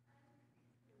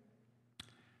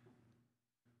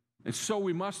 And so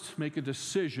we must make a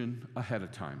decision ahead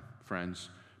of time, friends,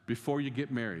 before you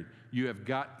get married. You have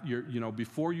got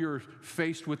before you're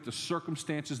faced with the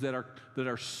circumstances that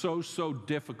are so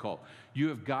difficult, you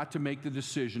have got to make the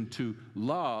decision to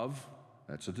love,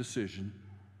 that's a decision,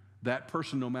 that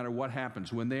person no matter what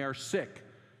happens. When they are sick,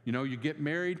 you get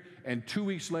married and 2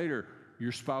 weeks later,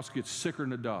 your spouse gets sicker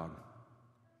than a dog.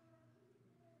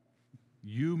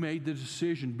 You made the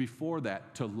decision before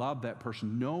that to love that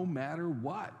person no matter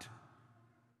what.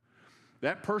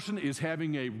 That person is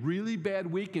having a really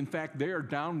bad week. In fact, they are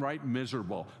downright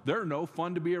miserable. They're no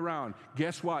fun to be around.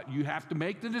 Guess what? You have to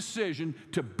make the decision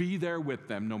to be there with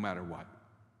them no matter what.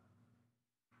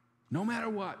 No matter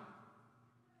what.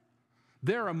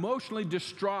 They're emotionally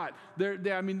distraught.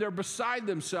 They're beside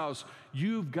themselves.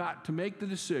 You've got to make the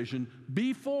decision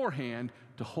beforehand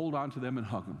to hold on to them and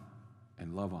hug them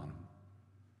and love on them.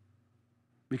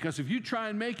 Because if you try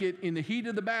and make it in the heat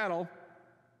of the battle,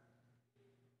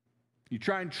 you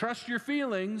try and trust your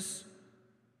feelings,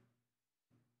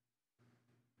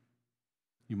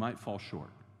 you might fall short.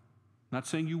 Not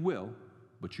saying you will,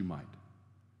 but you might.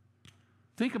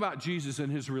 Think about Jesus and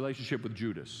his relationship with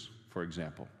Judas, for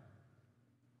example.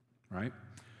 Right?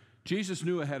 Jesus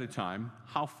knew ahead of time,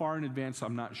 how far in advance,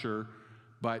 I'm not sure,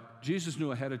 but Jesus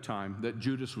knew ahead of time that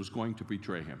Judas was going to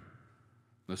betray him.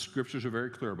 The scriptures are very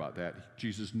clear about that.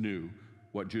 Jesus knew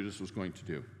what Judas was going to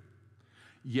do.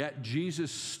 Yet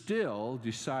Jesus still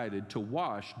decided to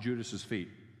wash Judas's feet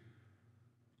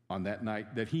on that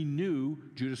night that he knew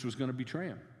Judas was going to betray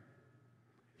him.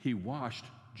 He washed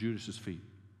Judas's feet.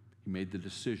 He made the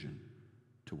decision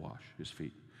to wash his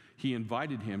feet. He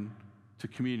invited him to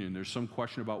communion. There's some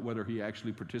question about whether he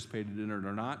actually participated in it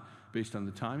or not based on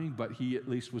the timing, but he at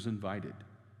least was invited,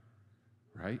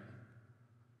 right?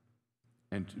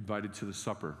 And invited to the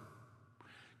supper.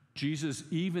 Jesus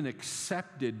even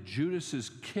accepted Judas's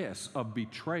kiss of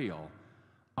betrayal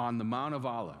on the Mount of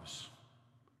Olives.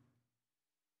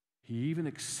 He even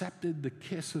accepted the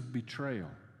kiss of betrayal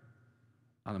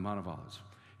on the Mount of Olives.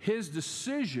 His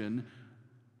decision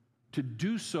to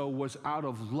do so was out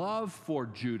of love for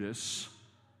Judas,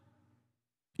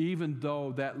 even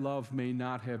though that love may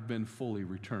not have been fully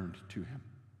returned to him.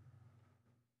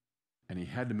 And he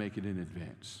had to make it in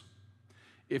advance.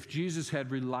 If Jesus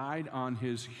had relied on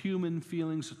his human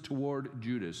feelings toward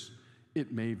Judas,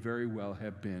 it may very well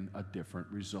have been a different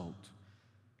result.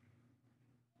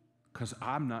 Because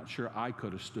I'm not sure I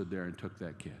could have stood there and took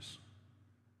that kiss.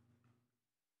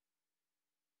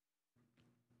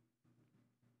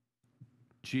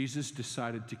 Jesus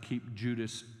decided to keep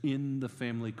Judas in the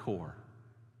family core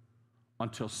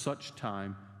until such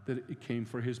time that it came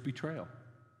for his betrayal.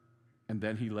 And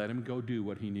then he let him go do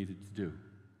what he needed to do.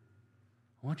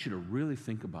 I want you to really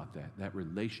think about that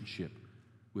relationship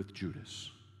with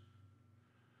Judas.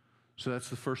 So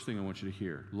that's the first thing I want you to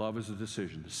hear. Love is a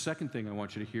decision. The second thing I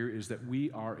want you to hear is that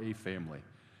we are a family.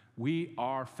 We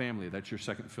are family. That's your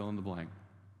second fill in the blank.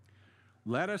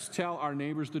 Let us tell our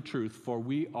neighbors the truth, for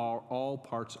we are all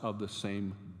parts of the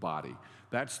same body.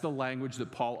 That's the language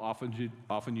that Paul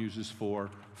often uses for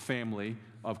family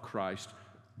of Christ,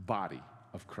 body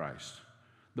of Christ.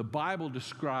 The Bible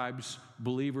describes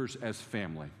believers as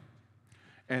family,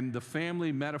 and the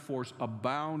family metaphors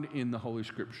abound in the Holy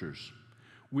Scriptures.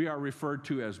 We are referred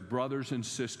to as brothers and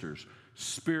sisters,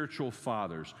 spiritual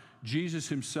fathers. Jesus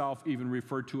himself even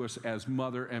referred to us as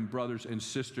mother and brothers and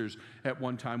sisters at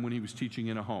one time when he was teaching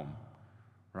in a home,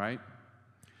 right?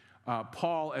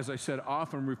 Paul, as I said,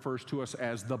 often refers to us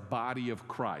as the body of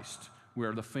Christ. We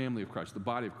are the family of Christ, the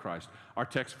body of Christ. Our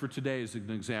text for today is an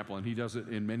example, and he does it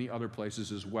in many other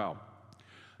places as well.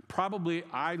 Probably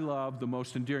I love the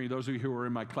most endearing, those of you who were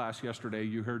in my class yesterday,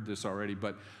 you heard this already,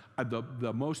 but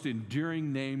the most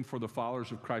endearing name for the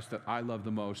followers of Christ that I love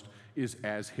the most is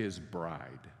as his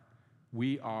bride.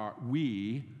 We,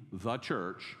 the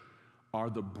church, are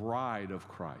the bride of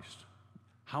Christ.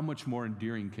 How much more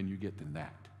endearing can you get than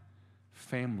that?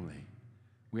 Family.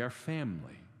 We are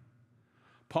family.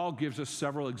 Paul gives us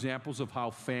several examples of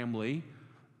how family,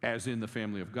 as in the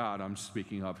family of God I'm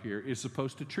speaking of here, is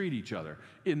supposed to treat each other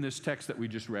in this text that we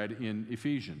just read in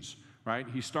Ephesians, right?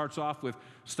 He starts off with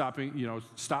stop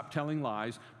telling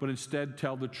lies, but instead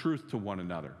tell the truth to one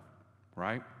another,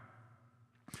 right?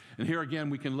 And here again,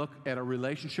 we can look at a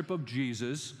relationship of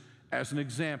Jesus as an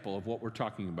example of what we're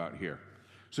talking about here.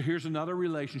 So here's another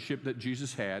relationship that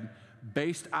Jesus had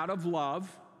based out of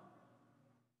love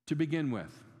to begin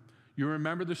with. You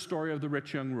remember the story of the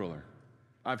rich young ruler.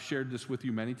 I've shared this with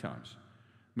you many times.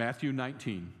 Matthew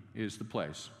 19 is the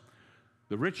place.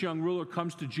 The rich young ruler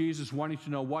comes to Jesus wanting to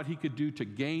know what he could do to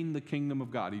gain the kingdom of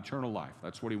God, eternal life.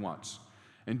 That's what he wants.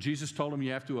 And Jesus told him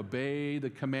you have to obey the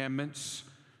commandments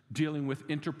dealing with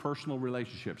interpersonal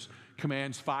relationships.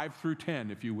 Commands 5 through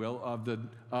 10, if you will, of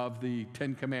the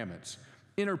 10 commandments.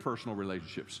 Interpersonal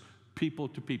relationships, people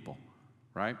to people,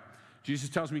 right? Jesus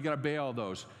tells him you got to obey all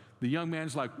those. The young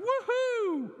man's like,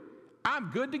 woohoo!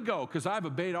 I'm good to go because I've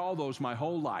obeyed all those my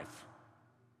whole life.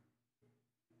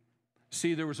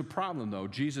 See, there was a problem, though.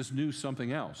 Jesus knew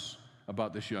something else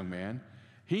about this young man.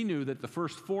 He knew that the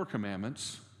first 4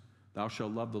 commandments, thou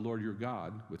shalt love the Lord your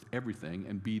God with everything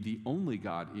and be the only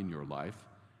God in your life,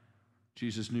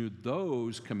 Jesus knew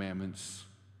those commandments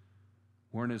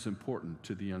weren't as important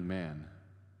to the young man.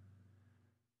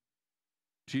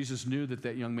 Jesus knew that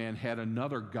that young man had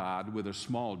another God with a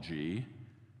small g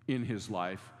in his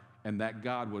life, and that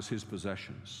God was his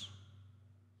possessions.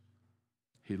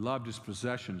 He loved his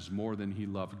possessions more than he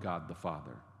loved God the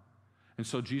Father. And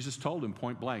so Jesus told him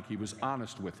point blank. He was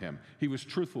honest with him. He was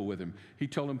truthful with him. He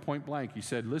told him point blank. He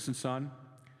said, listen, son,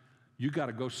 you got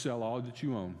to go sell all that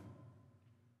you own.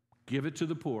 Give it to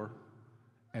the poor,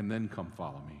 and then come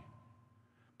follow me.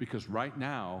 Because right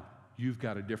now, you've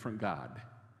got a different God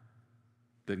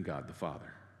than God the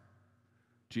Father.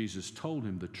 Jesus told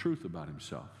him the truth about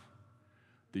himself.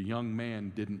 The young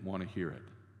man didn't want to hear it.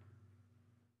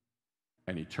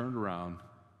 And he turned around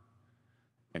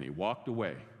and he walked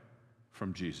away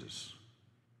from Jesus.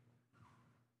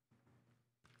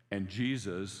 And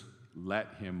Jesus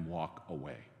let him walk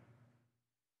away.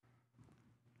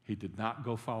 He did not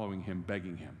go following him,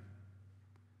 begging him.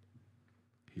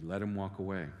 He let him walk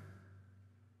away.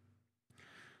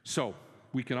 So,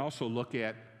 we can also look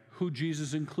at who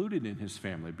Jesus included in his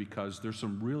family, because there's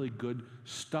some really good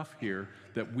stuff here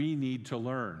that we need to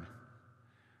learn.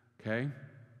 Okay?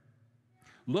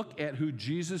 Look at who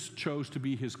Jesus chose to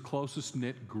be his closest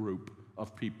knit group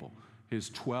of people, his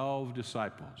 12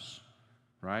 disciples,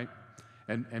 right?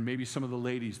 And maybe some of the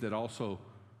ladies that also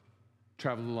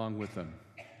traveled along with them.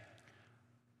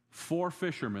 4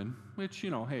 fishermen, which,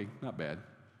 hey, not bad.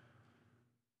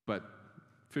 But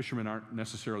fishermen aren't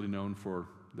necessarily known for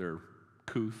their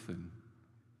couth and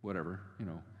whatever,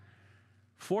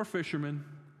 4 fishermen,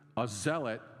 a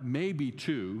zealot, maybe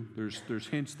 2. There's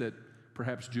hints that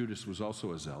perhaps Judas was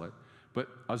also a zealot, but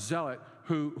a zealot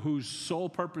whose sole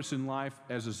purpose in life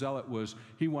as a zealot was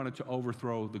he wanted to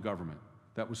overthrow the government.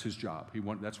 That was his job.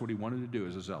 That's what he wanted to do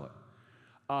as a zealot.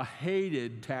 A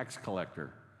hated tax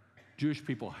collector. Jewish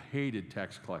people hated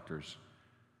tax collectors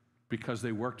because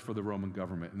they worked for the Roman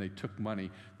government and they took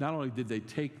money. Not only did they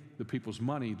take the people's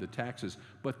money, the taxes,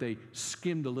 but they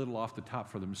skimmed a little off the top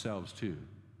for themselves too,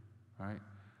 right?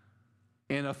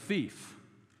 And a thief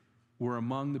were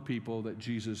among the people that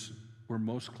Jesus were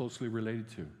most closely related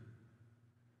to.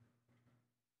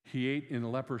 He ate in a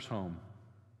leper's home.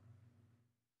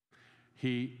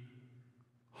 He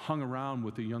hung around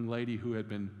with a young lady who had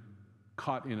been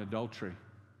caught in adultery.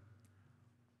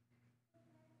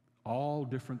 All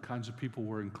different kinds of people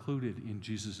were included in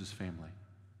Jesus' family.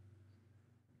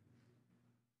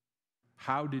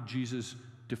 How did Jesus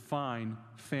define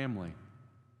family?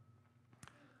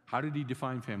 How did he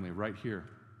define family? Right here.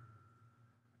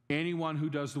 Anyone who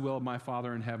does the will of my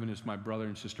Father in heaven is my brother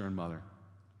and sister and mother.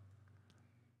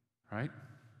 Right?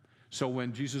 So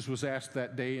when Jesus was asked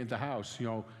that day at the house,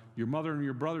 your mother and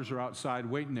your brothers are outside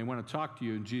waiting. They want to talk to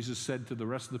you. And Jesus said to the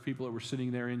rest of the people that were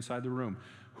sitting there inside the room,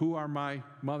 who are my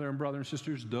mother and brother and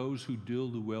sisters? Those who do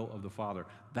the will of the Father.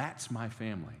 That's my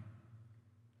family.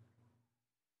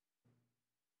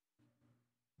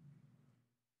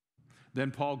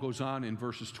 Then Paul goes on in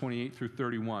verses 28 through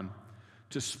 31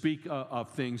 to speak of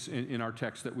things in our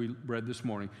text that we read this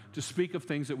morning, to speak of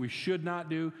things that we should not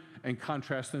do and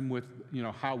contrast them with,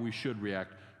 how we should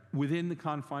react within the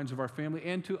confines of our family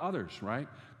and to others, right?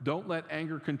 Don't let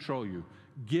anger control you.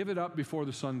 Give it up before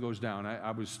the sun goes down.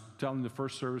 I was telling the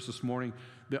first service this morning,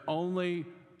 the only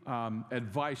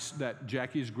advice that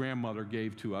Jackie's grandmother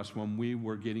gave to us when we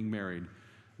were getting married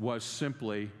was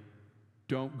simply,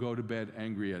 don't go to bed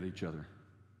angry at each other.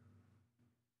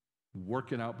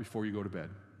 Work it out before you go to bed.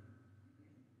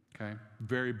 Okay?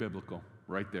 Very biblical,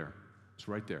 right there. It's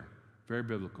right there. Very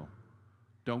biblical.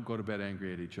 Don't go to bed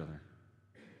angry at each other.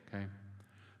 Okay?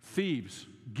 Thieves,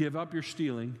 give up your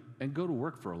stealing and go to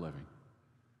work for a living.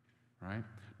 Right?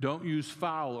 Don't use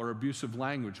foul or abusive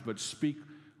language, but speak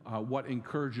what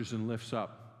encourages and lifts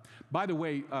up. By the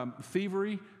way,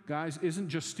 thievery, guys, isn't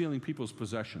just stealing people's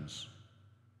possessions.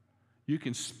 You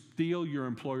can steal your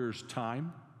employer's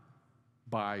time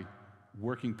by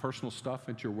working personal stuff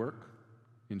at your work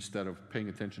instead of paying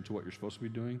attention to what you're supposed to be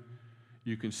doing.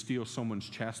 You can steal someone's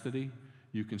chastity.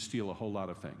 You can steal a whole lot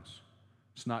of things.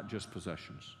 It's not just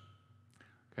possessions.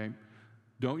 Okay?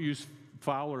 Don't use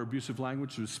foul or abusive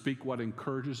language to speak what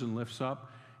encourages and lifts up.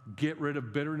 Get rid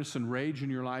of bitterness and rage in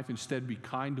your life. Instead, be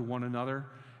kind to one another.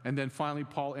 And then finally,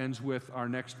 Paul ends with our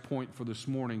next point for this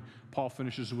morning. Paul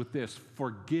finishes with this: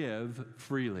 forgive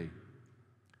freely.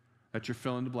 That's your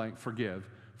fill in the blank. Forgive.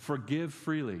 Forgive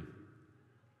freely.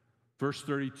 Verse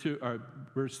 32,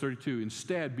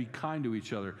 instead, be kind to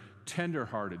each other,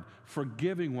 tenderhearted,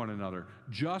 forgiving one another,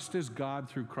 just as God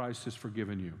through Christ has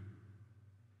forgiven you.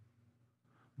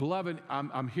 Beloved,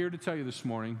 I'm here to tell you this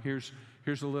morning, here's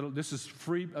a little, this is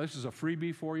free. This is a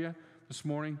freebie for you this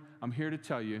morning. I'm here to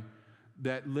tell you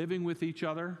that living with each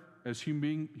other as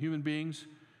human beings,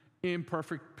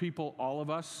 imperfect people, all of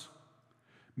us,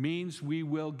 means we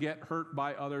will get hurt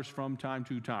by others from time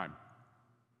to time.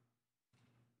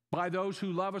 By those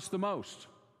who love us the most.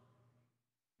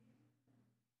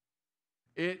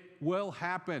 It will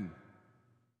happen.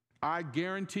 I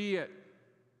guarantee it.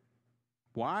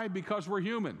 Why? Because we're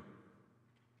human.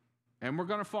 And we're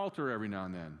going to falter every now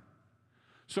and then.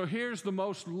 So here's the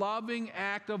most loving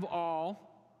act of all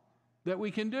that we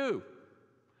can do.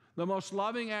 The most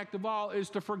loving act of all is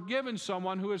to forgive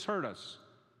someone who has hurt us.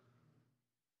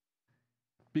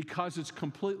 Because it's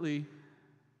completely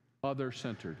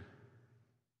other-centered.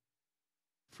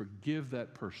 Forgive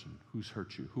that person who's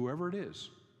hurt you, whoever it is.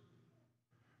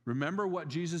 Remember what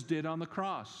Jesus did on the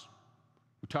cross.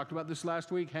 We talked about this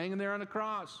last week, hanging there on the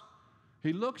cross.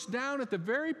 He looks down at the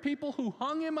very people who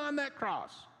hung him on that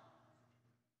cross.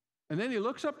 And then he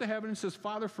looks up to heaven and says,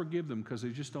 Father, forgive them because they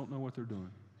just don't know what they're doing.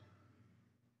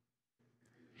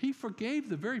 He forgave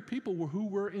the very people who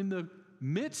were in the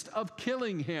midst of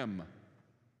killing him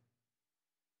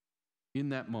in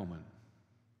that moment.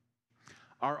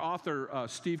 Our author,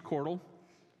 Steve Cordell,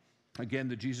 again,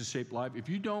 The Jesus-Shaped Life. If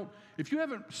you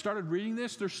haven't started reading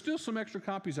this, there's still some extra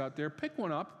copies out there. Pick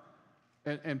one up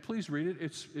and please read it.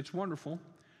 It's wonderful.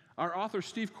 Our author,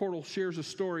 Steve Cordell, shares a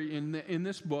story in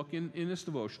this book, in this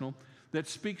devotional, that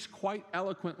speaks quite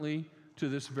eloquently to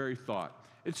this very thought.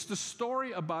 It's the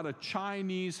story about a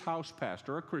Chinese house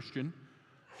pastor, a Christian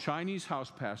Chinese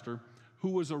house pastor, who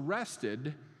was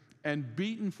arrested and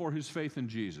beaten for his faith in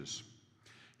Jesus.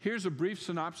 Here's a brief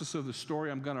synopsis of the story.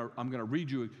 I'm gonna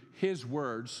read you his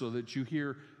words so that you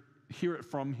hear it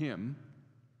from him.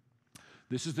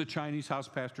 This is the Chinese house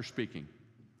pastor speaking.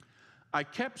 I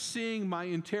kept seeing my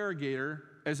interrogator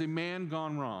as a man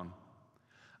gone wrong.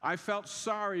 I felt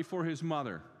sorry for his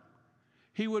mother.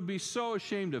 He would be so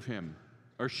ashamed of him,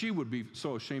 or she would be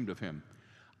so ashamed of him.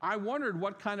 I wondered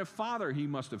what kind of father he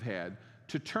must have had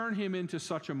to turn him into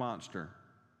such a monster.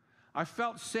 I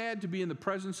felt sad to be in the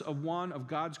presence of one of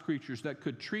God's creatures that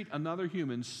could treat another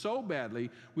human so badly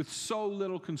with so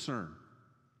little concern.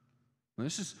 Now,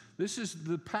 this is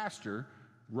the pastor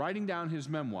writing down his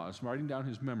memoirs, writing down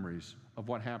his memories of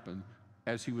what happened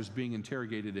as he was being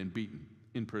interrogated and beaten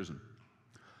in prison.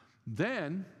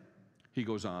 Then, he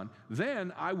goes on,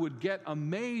 then I would get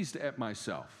amazed at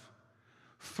myself.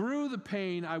 Through the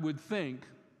pain, I would think,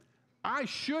 I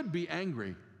should be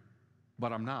angry,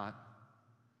 but I'm not.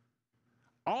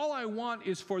 All I want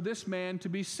is for this man to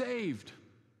be saved.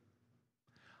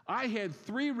 I had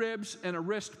 3 ribs and a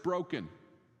wrist broken,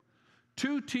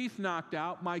 2 teeth knocked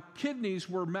out, my kidneys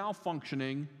were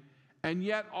malfunctioning, And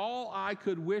yet all I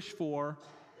could wish for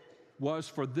was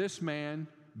for this man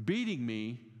beating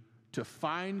me to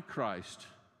find Christ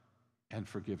and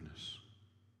forgiveness.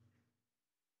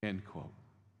 End quote.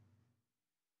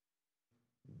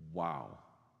 Wow.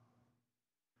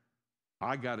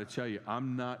 I got to tell you,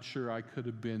 I'm not sure I could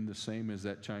have been the same as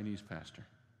that Chinese pastor.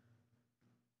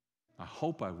 I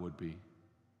hope I would be,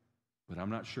 but I'm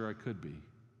not sure I could be.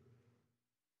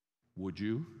 Would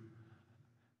you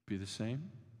be the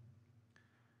same?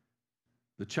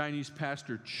 The Chinese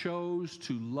pastor chose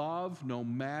to love no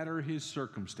matter his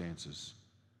circumstances.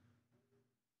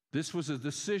 This was a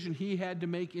decision he had to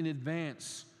make in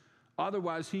advance.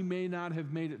 Otherwise, he may not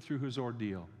have made it through his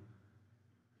ordeal.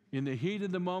 In the heat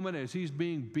of the moment, as he's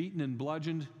being beaten and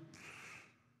bludgeoned,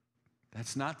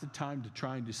 that's not the time to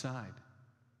try and decide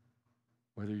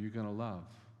whether you're going to love.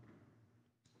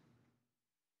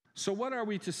 So what are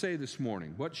we to say this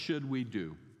morning? What should we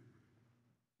do?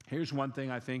 Here's one thing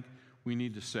I think we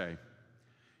need to say.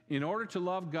 In order to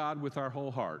love God with our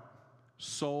whole heart,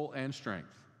 soul, and strength,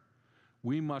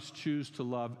 we must choose to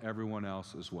love everyone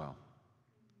else as well.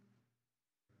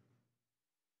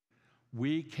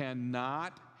 We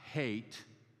cannot hate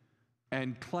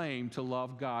and claim to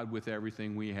love God with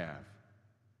everything we have.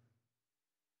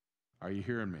 Are you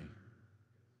hearing me?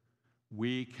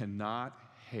 We cannot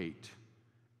hate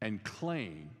and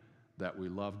claim that we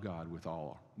love God with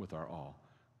our all,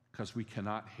 because we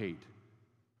cannot hate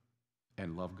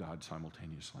and love God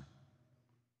simultaneously.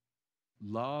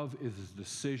 Love is a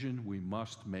decision we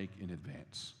must make in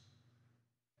advance.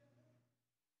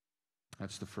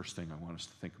 That's the first thing I want us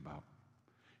to think about.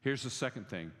 Here's the second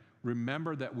thing.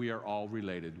 Remember that we are all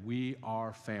related. We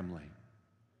are family.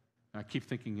 I keep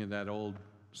thinking of that old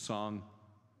song,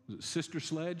 Sister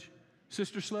Sledge?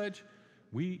 Sister Sledge?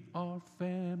 We are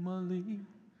family.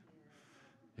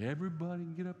 Everybody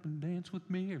get up and dance with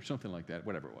me, or something like that,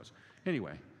 whatever it was.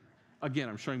 Anyway, again,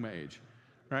 I'm showing my age,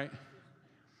 right?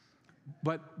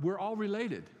 But we're all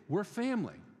related. We're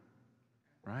family,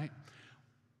 right?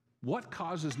 What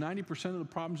causes 90% of the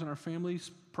problems in our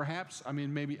families? Perhaps, I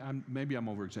mean, maybe I'm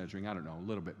over-exaggerating, I don't know, a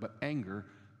little bit, but anger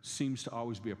seems to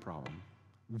always be a problem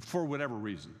for whatever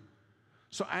reason.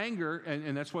 So anger,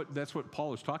 and that's what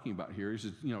Paul is talking about here, is,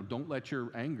 don't let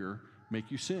your anger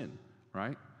make you sin,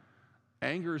 right?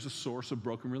 Anger is a source of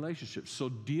broken relationships. So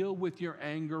deal with your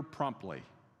anger promptly.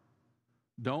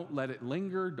 Don't let it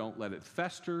linger. Don't let it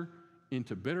fester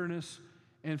into bitterness.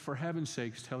 And for heaven's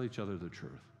sakes, tell each other the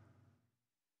truth,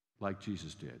 like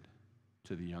Jesus did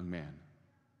to the young man.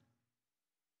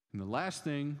 And the last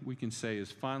thing we can say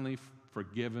is, finally,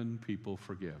 forgiven people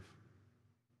forgive.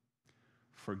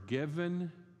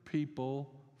 Forgiven people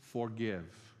forgive.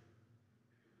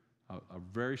 A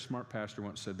very smart pastor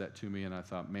once said that to me, and I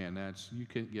thought, man, you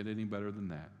can't get any better than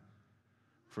that.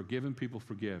 Forgiven people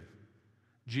forgive.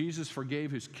 Jesus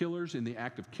forgave his killers in the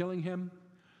act of killing him.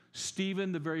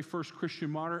 Stephen, the very first Christian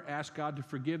martyr, asked God to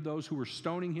forgive those who were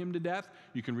stoning him to death.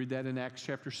 You can read that in Acts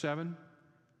chapter 7,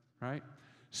 right?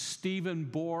 Stephen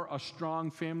bore a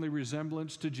strong family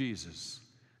resemblance to Jesus,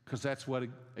 because that's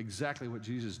exactly what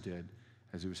Jesus did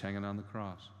as he was hanging on the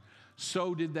cross.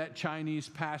 So did that Chinese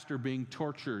pastor being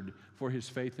tortured for his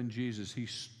faith in Jesus.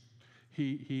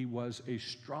 He was a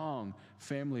strong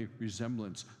family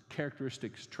resemblance,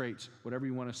 characteristics, traits, whatever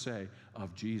you want to say,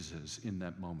 of Jesus in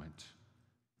that moment,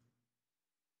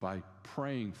 by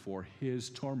praying for his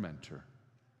tormentor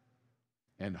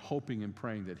and hoping and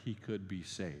praying that he could be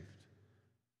saved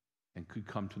and could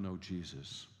come to know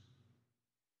Jesus.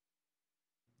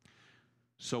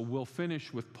 So we'll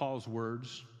finish with Paul's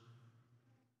words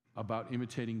about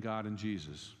imitating God and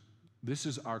Jesus. This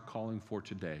is our calling for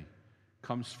today.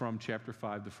 Comes from chapter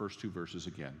 5, the first two verses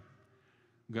again.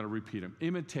 I'm going to repeat them.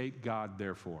 Imitate God,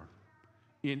 therefore,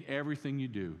 in everything you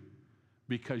do,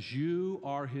 because you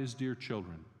are his dear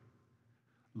children.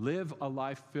 Live a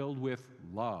life filled with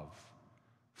love,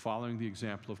 following the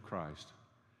example of Christ.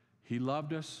 He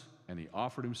loved us, and he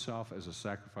offered himself as a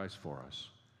sacrifice for us,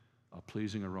 a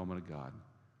pleasing aroma to God.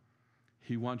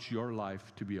 He wants your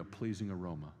life to be a pleasing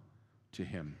aroma to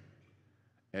him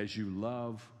as you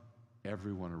love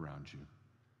everyone around you.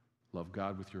 Love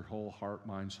God with your whole heart,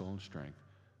 mind, soul, and strength.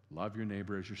 Love your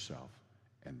neighbor as yourself,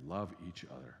 and love each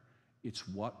other. It's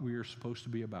what we are supposed to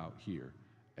be about here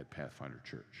at Pathfinder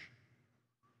Church.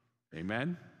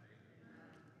 Amen?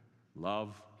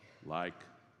 Love like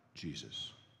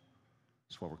Jesus.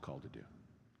 That's what we're called to do.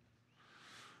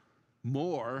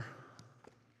 More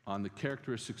on the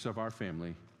characteristics of our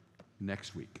family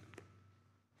next week.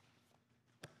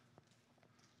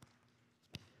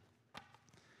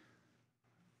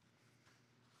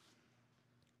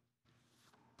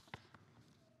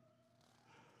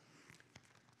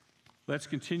 Let's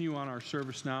continue on our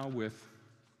service now with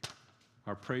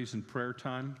our praise and prayer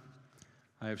time.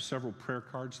 I have several prayer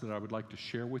cards that I would like to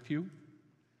share with you.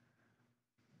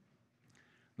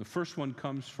 The first one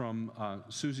comes from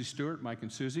Susie Stewart, Mike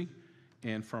and Susie,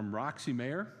 and from Roxy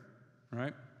Mayer,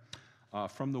 right,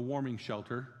 from the warming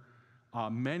shelter.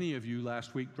 Many of you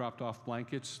last week dropped off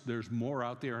blankets. There's more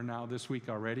out there now this week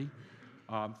already.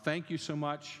 Thank you so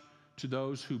much to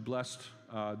those who blessed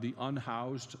the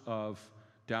unhoused of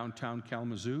downtown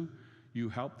Kalamazoo. You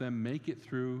helped them make it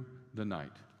through the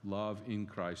night. Love in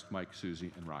Christ, Mike, Susie,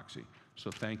 and Roxy.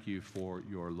 So thank you for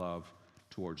your love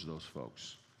towards those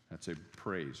folks. That's a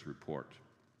praise report.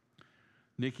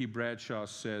 Nikki Bradshaw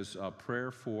says,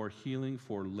 prayer for healing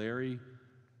for Larry.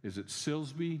 Is it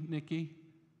Silsby, Nikki?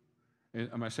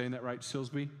 Am I saying that right,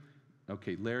 Silsby?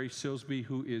 Okay, Larry Silsby,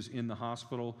 who is in the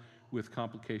hospital with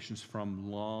complications from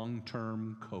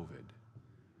long-term COVID.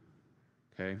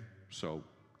 Okay, so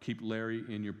keep Larry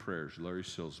in your prayers, Larry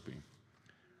Silsby.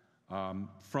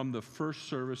 From the first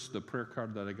service, the prayer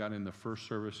card that I got in the first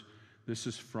service, this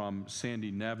is from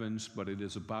Sandy Nevins, but it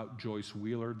is about Joyce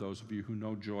Wheeler. Those of you who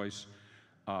know Joyce,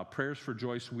 prayers for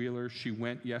Joyce Wheeler. She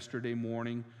went yesterday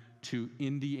morning to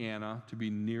Indiana to be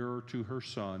nearer to her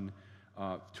son,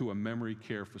 to a memory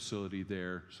care facility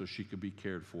there so she could be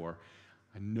cared for.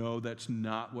 I know that's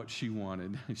not what she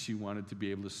wanted. She wanted to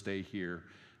be able to stay here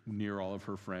near all of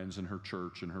her friends and her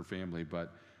church and her family,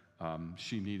 but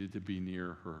she needed to be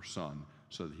near her son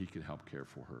so that he could help care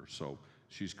for her. So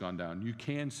she's gone down. You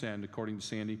can send, according to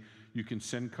Sandy, you can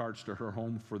send cards to her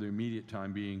home for the immediate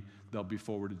time being. They'll be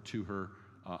forwarded to her.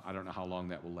 I don't know how long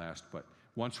that will last, but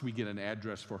once we get an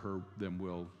address for her, then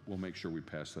we'll make sure we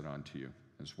pass that on to you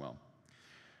as well.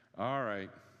 All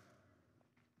right.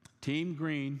 Team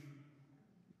Green.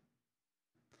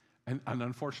 And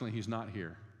unfortunately, he's not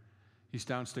here. He's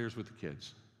downstairs with the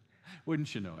kids.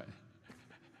 Wouldn't you know it?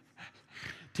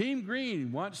 Team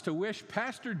Green wants to wish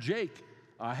Pastor Jake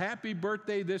a happy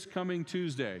birthday this coming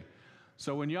Tuesday.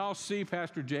 So when y'all see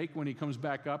Pastor Jake, when he comes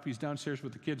back up, he's downstairs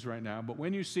with the kids right now, but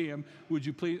when you see him, would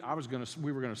you please,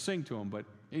 we were going to sing to him, but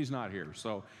he's not here.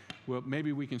 So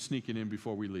maybe we can sneak it in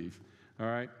before we leave. All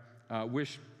right?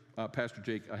 Wish Pastor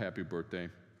Jake a happy birthday.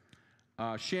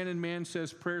 Shannon Mann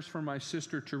says, prayers for my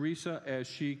sister Teresa as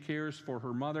she cares for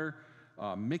her mother,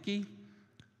 Mickey,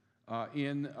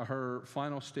 in her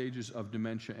final stages of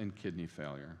dementia and kidney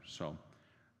failure. So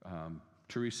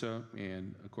Teresa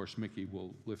and, of course, Mickey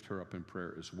will lift her up in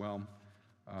prayer as well.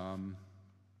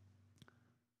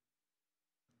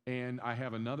 And I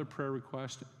have another prayer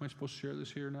request. Am I supposed to share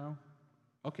this here now?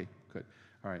 Okay, good.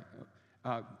 All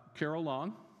right. Carol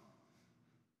Long,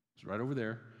 it's right over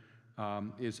there,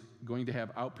 is going to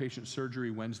have outpatient surgery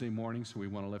Wednesday morning, so we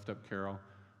want to lift up Carol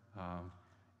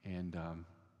and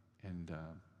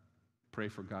pray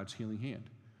for God's healing hand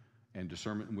and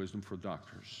discernment and wisdom for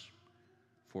doctors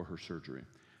for her surgery.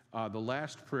 The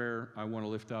last prayer I want to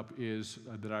lift up is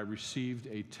that I received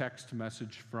a text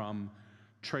message from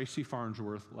Tracy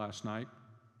Farnsworth last night,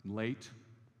 late.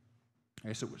 I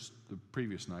guess it was the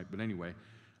previous night, but anyway,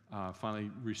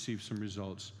 finally received some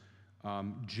results.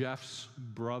 Jeff's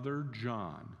brother,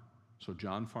 John, so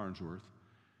John Farnsworth,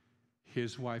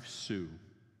 his wife, Sue,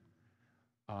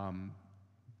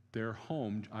 their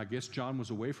home, I guess John was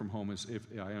away from home, if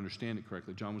I understand it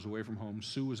correctly. John was away from home.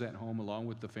 Sue was at home along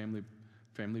with the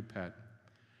family pet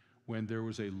when there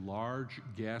was a large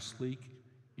gas leak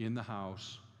in the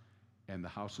house, and the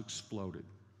house exploded.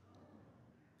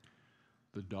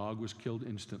 The dog was killed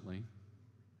instantly.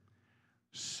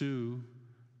 Sue,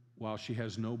 while she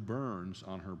has no burns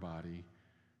on her body,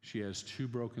 she has 2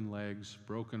 broken legs,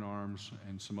 broken arms,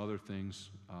 and some other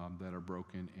things that are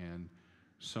broken, and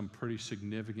some pretty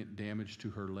significant damage to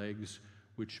her legs,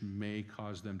 which may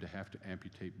cause them to have to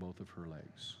amputate both of her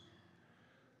legs.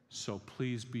 So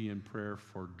please be in prayer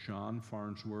for John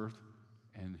Farnsworth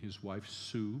and his wife,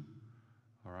 Sue,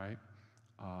 all right?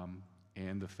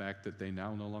 And the fact that they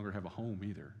now no longer have a home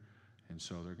either. And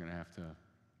so they're going to have to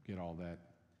get all that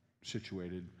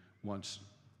situated once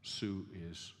Sue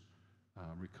is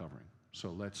recovering. So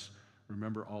let's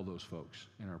remember all those folks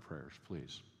in our prayers,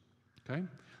 please. Okay?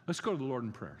 Let's go to the Lord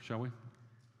in prayer, shall we?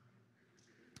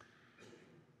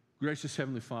 Gracious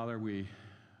Heavenly Father, we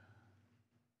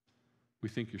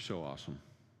think you're so awesome.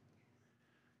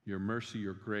 Your mercy,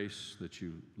 your grace that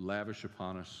you lavish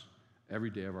upon us every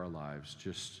day of our lives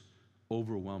just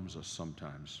overwhelms us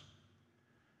sometimes.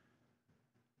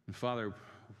 And Father,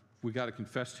 we got to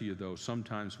confess to you, though,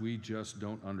 sometimes we just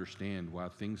don't understand why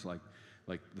things like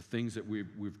the things that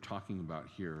we're talking about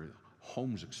here,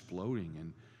 homes exploding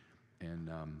and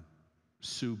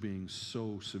Sue being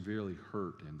so severely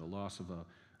hurt and the loss of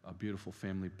a beautiful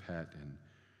family pet, and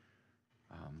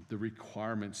the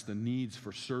requirements, the needs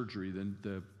for surgery,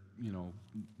 the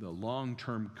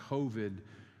long-term COVID,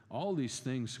 all these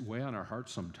things weigh on our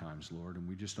hearts sometimes, Lord, and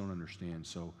we just don't understand.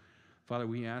 So, Father,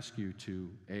 we ask you to,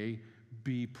 A,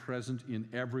 be present in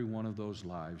every one of those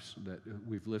lives that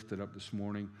we've lifted up this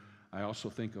morning. I also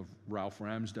think of Ralph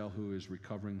Ramsdell, who is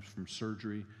recovering from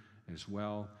surgery as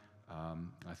well.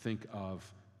 I think of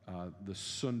the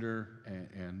Sunder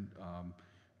and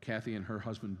Kathy and her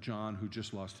husband, John, who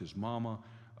just lost his mama.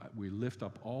 We lift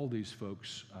up all these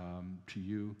folks to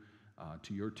you,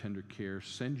 to your tender care.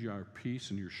 Send your peace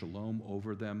and your shalom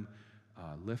over them.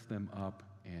 Lift them up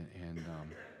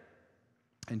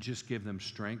and just give them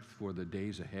strength for the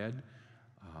days ahead.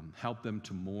 Help them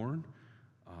to mourn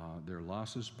their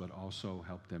losses, but also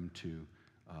help them to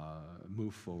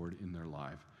move forward in their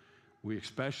life. We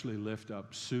especially lift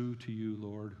up Sue to you,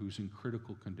 Lord, who's in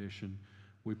critical condition.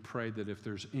 We pray that if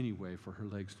there's any way for her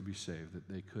legs to be saved, that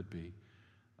they could be.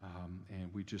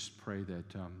 And we just pray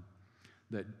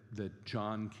that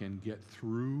John can get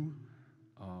through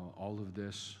all of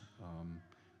this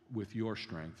with your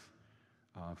strength.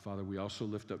 Father, we also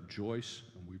lift up Joyce,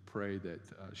 and we pray that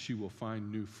she will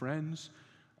find new friends.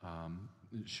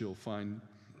 She'll find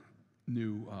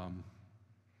new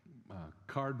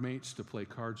card mates to play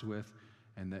cards with,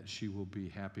 and that she will be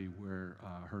happy where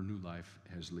her new life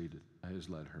has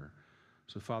led her.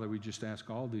 So, Father, we just ask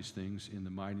all these things in the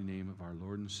mighty name of our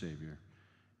Lord and Savior,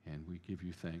 and we give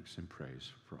you thanks and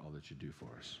praise for all that you do for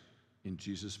us. In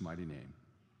Jesus' mighty name,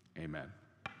 amen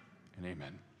and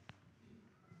amen.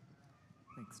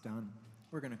 Thanks, Don.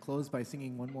 We're going to close by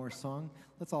singing one more song.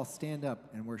 Let's all stand up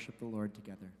and worship the Lord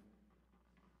together.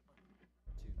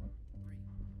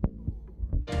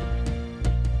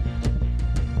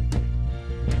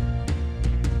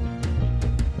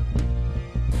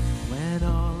 When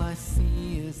all I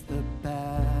see is the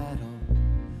battle,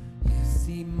 you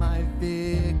see my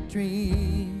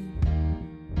victory.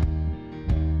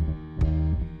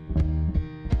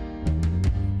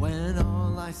 When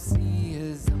all I see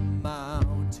is a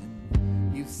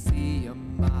mountain, you see a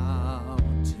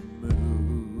mountain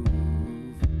move.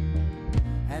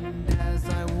 And as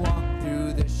I walk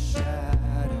through the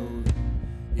shadow,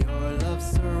 your love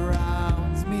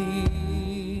surrounds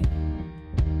me.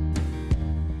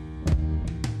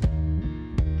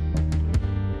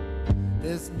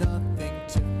 There's nothing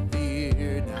to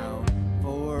fear now,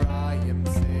 for I am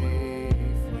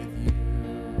safe with you.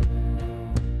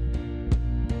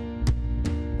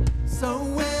 So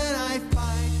when I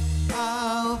fight,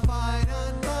 I'll fight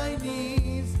on my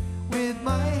knees, with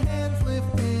my hands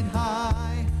lifted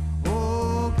high.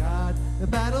 Oh God, the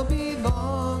battle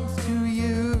belongs to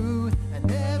you,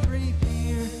 and every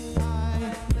fear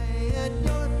I lay at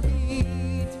your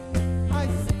feet. I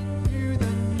sing through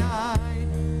the night.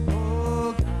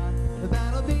 Oh God, the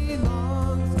battle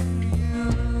belongs to you.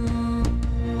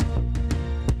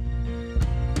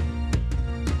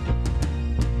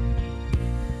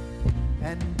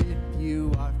 And if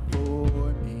you are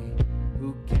for me,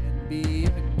 who can be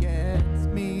against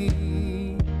me?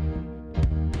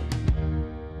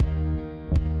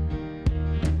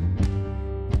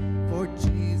 For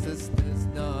Jesus, there's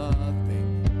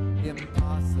nothing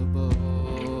impossible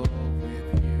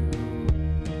with you.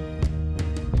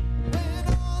 When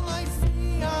all I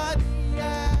see are the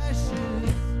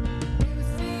ashes, you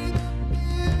see the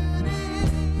beauty.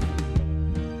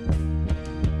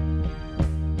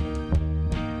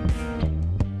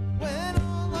 When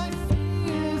all I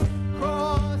see is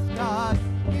cross, God,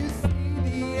 you see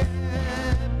the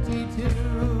empty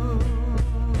tomb.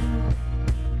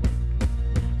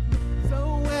 So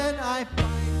when I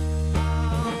fight,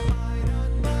 I'll fight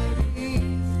on my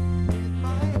knees, with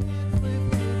my hands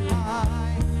lifted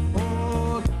high.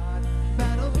 Oh God,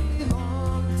 battle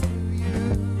belongs to you,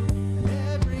 and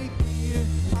every fear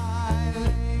I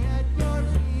lay at your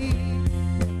feet.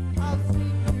 I'll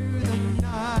sing through the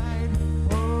night.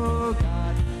 Oh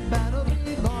God, battle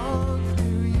belongs to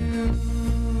you.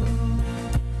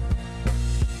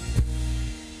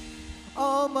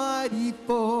 Almighty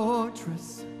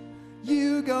fortress,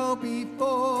 you go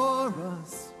before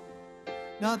us.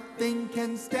 Nothing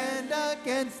can stand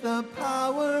against the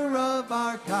power of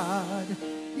our God.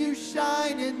 You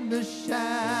shine in the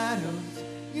shadows,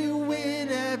 you win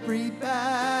every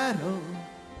battle.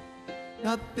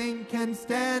 Nothing can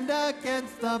stand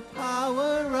against the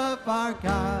power of our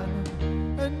God.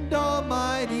 And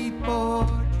almighty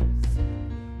fortress,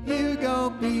 you go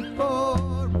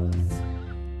before us.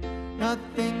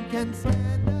 Nothing can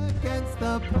stand against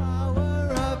the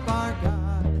power of our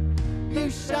God. You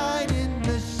shine in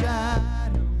the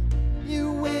shadow,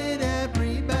 you win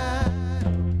every battle.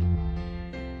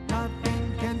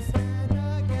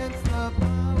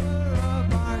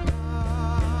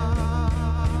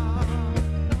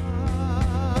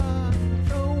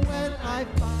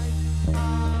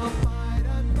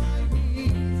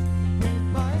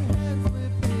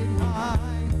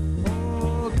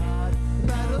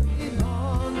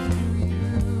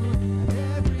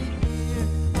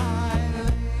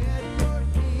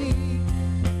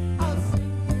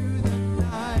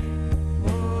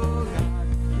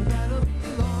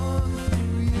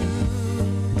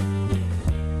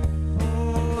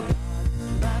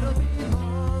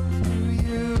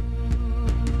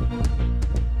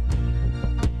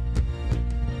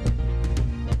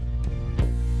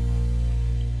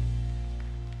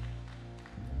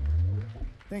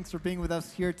 Thanks for being with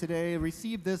us here today.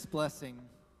 Receive this blessing.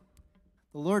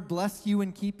 The Lord bless you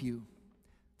and keep you.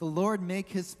 The Lord make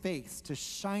his face to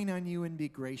shine on you and be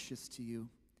gracious to you.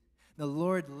 The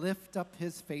Lord lift up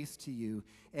his face to you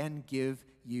and give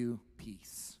you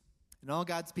peace. And all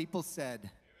God's people said,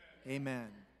 Amen.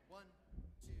 1,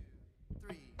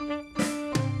 2, 3.